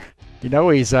 man. You know,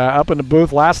 he's up in the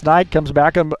booth last night, comes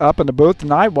back up in the booth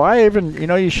tonight. Why even, you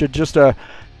know, you should just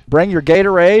bring your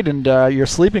Gatorade and your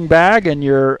sleeping bag and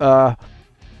your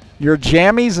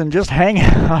jammies and just hang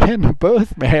out in the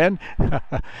booth, man.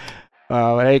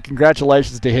 Hey,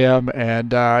 congratulations to him.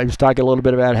 And he was talking a little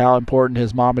bit about how important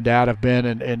his mom and dad have been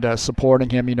and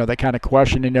supporting him. You know, they kind of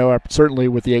question, you know, certainly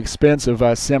with the expense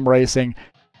of sim racing,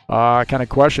 kind of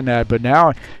question that. But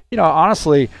now, you know,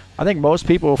 honestly, I think most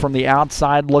people from the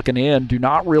outside looking in do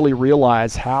not really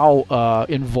realize how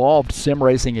involved sim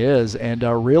racing is, and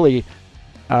really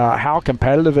how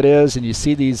competitive it is. And you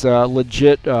see these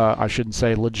legit, I shouldn't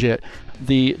say legit,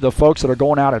 the folks that are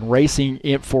going out and racing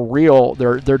it for real,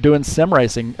 they're doing sim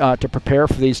racing to prepare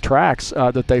for these tracks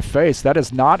that they face. That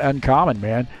is not uncommon,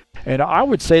 man. And I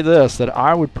would say this, that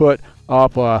I would put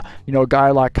up you know, a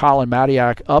guy like Colin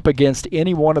Matiak up against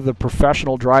any one of the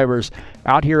professional drivers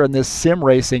out here in this sim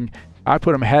racing. I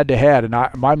put him head to head, and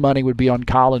my money would be on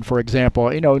Colin, for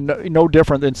example. You know, no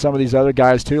different than some of these other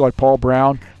guys too, like Paul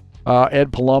Brown,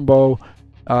 Ed Palumbo,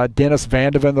 Dennis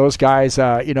Vandeven. Those guys,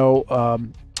 you know,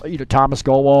 Thomas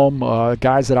Golom,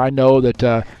 guys that I know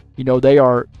that you know, they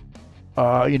are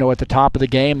you know, at the top of the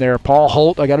game there. Paul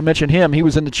Holt, I got to mention him. He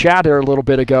was in the chat there a little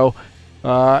bit ago.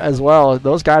 As well,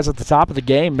 those guys at the top of the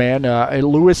game, man.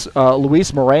 Luis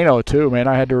Moreno too, man.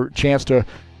 I had a chance to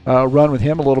run with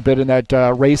him a little bit in that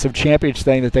race of champions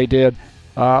thing that they did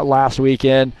last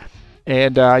weekend,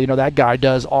 and you know, that guy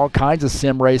does all kinds of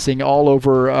sim racing all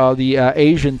over the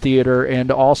Asian theater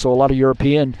and also a lot of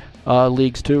European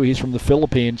leagues too. He's from the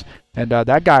Philippines, and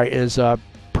that guy is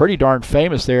pretty darn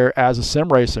famous there as a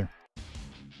sim racer.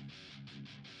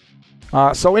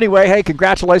 So anyway, hey,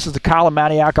 congratulations to Colin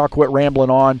Matiak. I'll quit rambling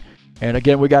on. And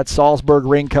again, we got Salzburg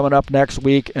Ring coming up next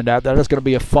week, and that is going to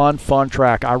be a fun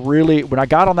track. When I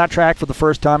got on that track for the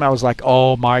first time, I was like,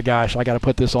 oh my gosh, I got to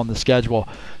put this on the schedule.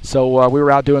 So we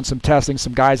were out doing some testing,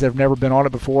 some guys that have never been on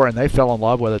it before, and they fell in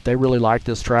love with it. They really liked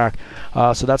this track.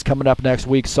 So that's coming up next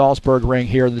week, Salzburg Ring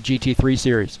here in the GT3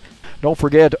 Series. Don't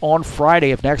forget, on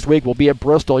Friday of next week, we'll be at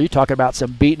Bristol. You talking about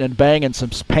some beating and banging,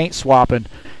 some paint swapping.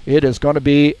 It is going to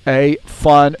be a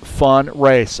fun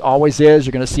race. Always is.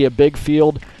 You're going to see a big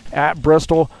field at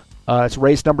Bristol. It's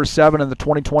race number 7 in the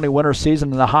 2020 winter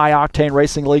season in the High Octane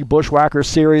Racing League Bushwhacker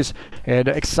Series. And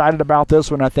excited about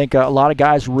this one. I think a lot of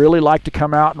guys really like to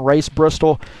come out and race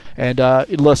Bristol. And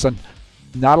listen,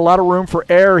 not a lot of room for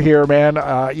error here, man.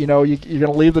 You know, you're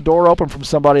going to leave the door open from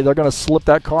somebody. They're going to slip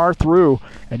that car through,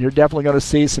 and you're definitely going to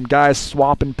see some guys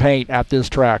swapping paint at this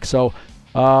track. So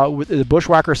the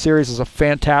Bushwhacker Series is a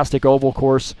fantastic oval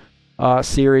course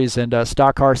series and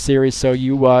stock car series. So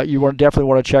you definitely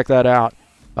want to check that out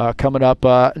coming up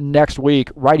next week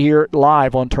right here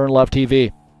live on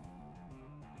TurnLeftTV.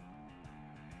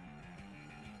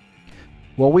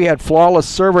 Well, we had flawless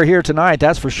server here tonight,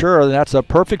 that's for sure. That's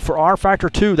perfect for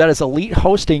rFactor 2. That is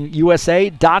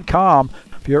EliteHostingUSA.com.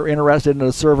 If you're interested in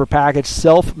a server package,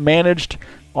 self-managed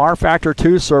rFactor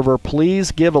 2 server,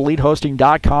 please give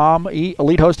EliteHosting.com,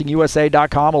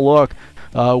 EliteHostingUSA.com a look.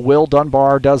 Will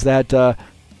Dunbar does that,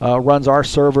 runs our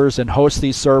servers and hosts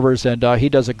these servers, and he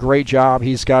does a great job.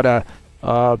 He's got a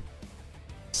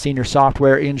senior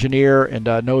software engineer and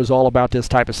knows all about this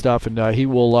type of stuff, and he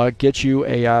will get you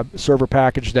a server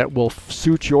package that will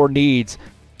suit your needs.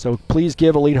 So please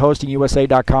give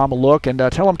EliteHostingUSA.com a look, and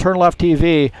tell them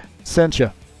TurnLeftTV sent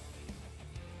you.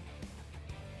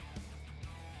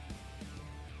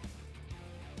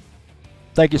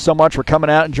 Thank you so much for coming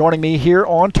out and joining me here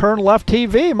on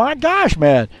TurnLeftTV. My gosh,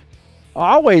 man.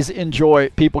 I always enjoy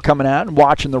people coming out and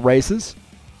watching the races.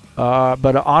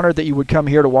 But honored that you would come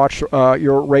here to watch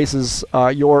your races,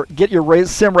 get your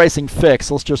sim racing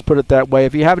fix. Let's just put it that way.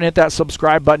 If you haven't hit that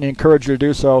subscribe button, I encourage you to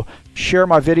do so. Share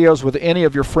my videos with any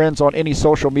of your friends on any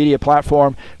social media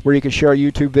platform where you can share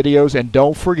YouTube videos. And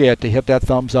don't forget to hit that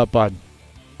thumbs up button.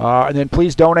 And then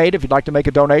please donate. If you'd like to make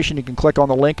a donation, you can click on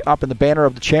the link up in the banner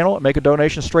of the channel and make a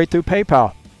donation straight through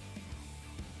PayPal.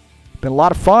 Been a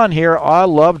lot of fun here. I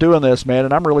love doing this, man,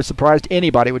 and I'm really surprised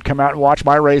anybody would come out and watch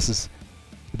my races.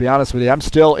 To be honest with you, I'm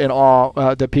still in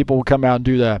awe that people will come out and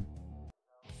do that.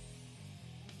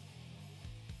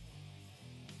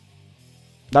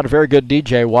 Not a very good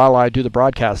DJ while I do the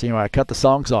broadcast. I cut the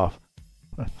songs off.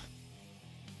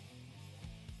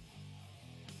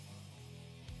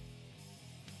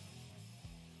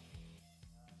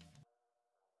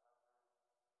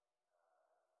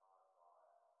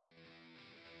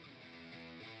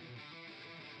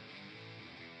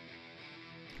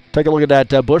 Take a look at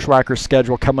that Bushwhacker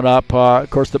schedule coming up. Of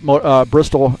course,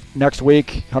 Bristol next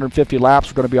week, 150 laps.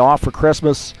 We're going to be off for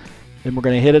Christmas. And we're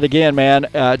going to hit it again, man.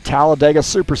 Talladega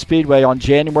Superspeedway on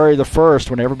January the 1st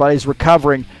when everybody's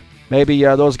recovering. Maybe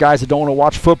those guys that don't want to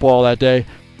watch football that day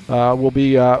will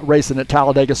be racing at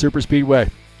Talladega Superspeedway.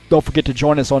 Don't forget to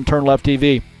join us on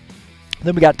TurnLeftTV.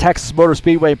 Then we got Texas Motor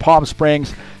Speedway, Palm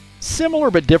Springs.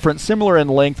 Similar but different. Similar in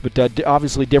length, but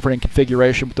obviously different in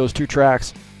configuration with those two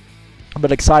tracks.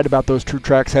 But excited about those two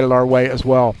tracks headed our way as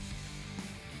well.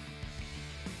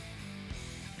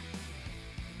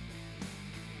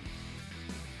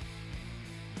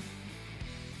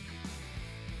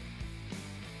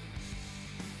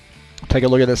 Take a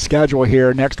look at the schedule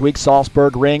here. Next week,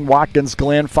 Salzburg Ring, Watkins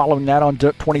Glen. Following that on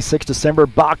 26 December,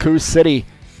 Baku City.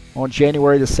 On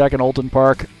January the 2nd, Alton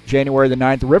Park. January the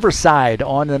 9th, Riverside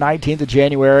on the 19th of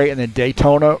January. And then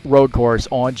Daytona Road Course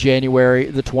on January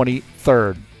the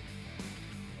 23rd.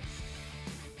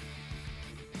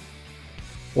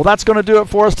 Well, that's going to do it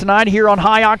for us tonight here on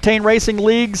High Octane Racing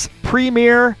League's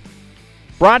premier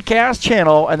broadcast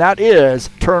channel, and that is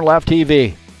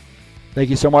TurnLeftTV. Thank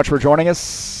you so much for joining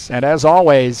us, and as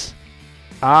always,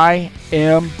 I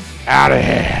am out of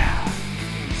here.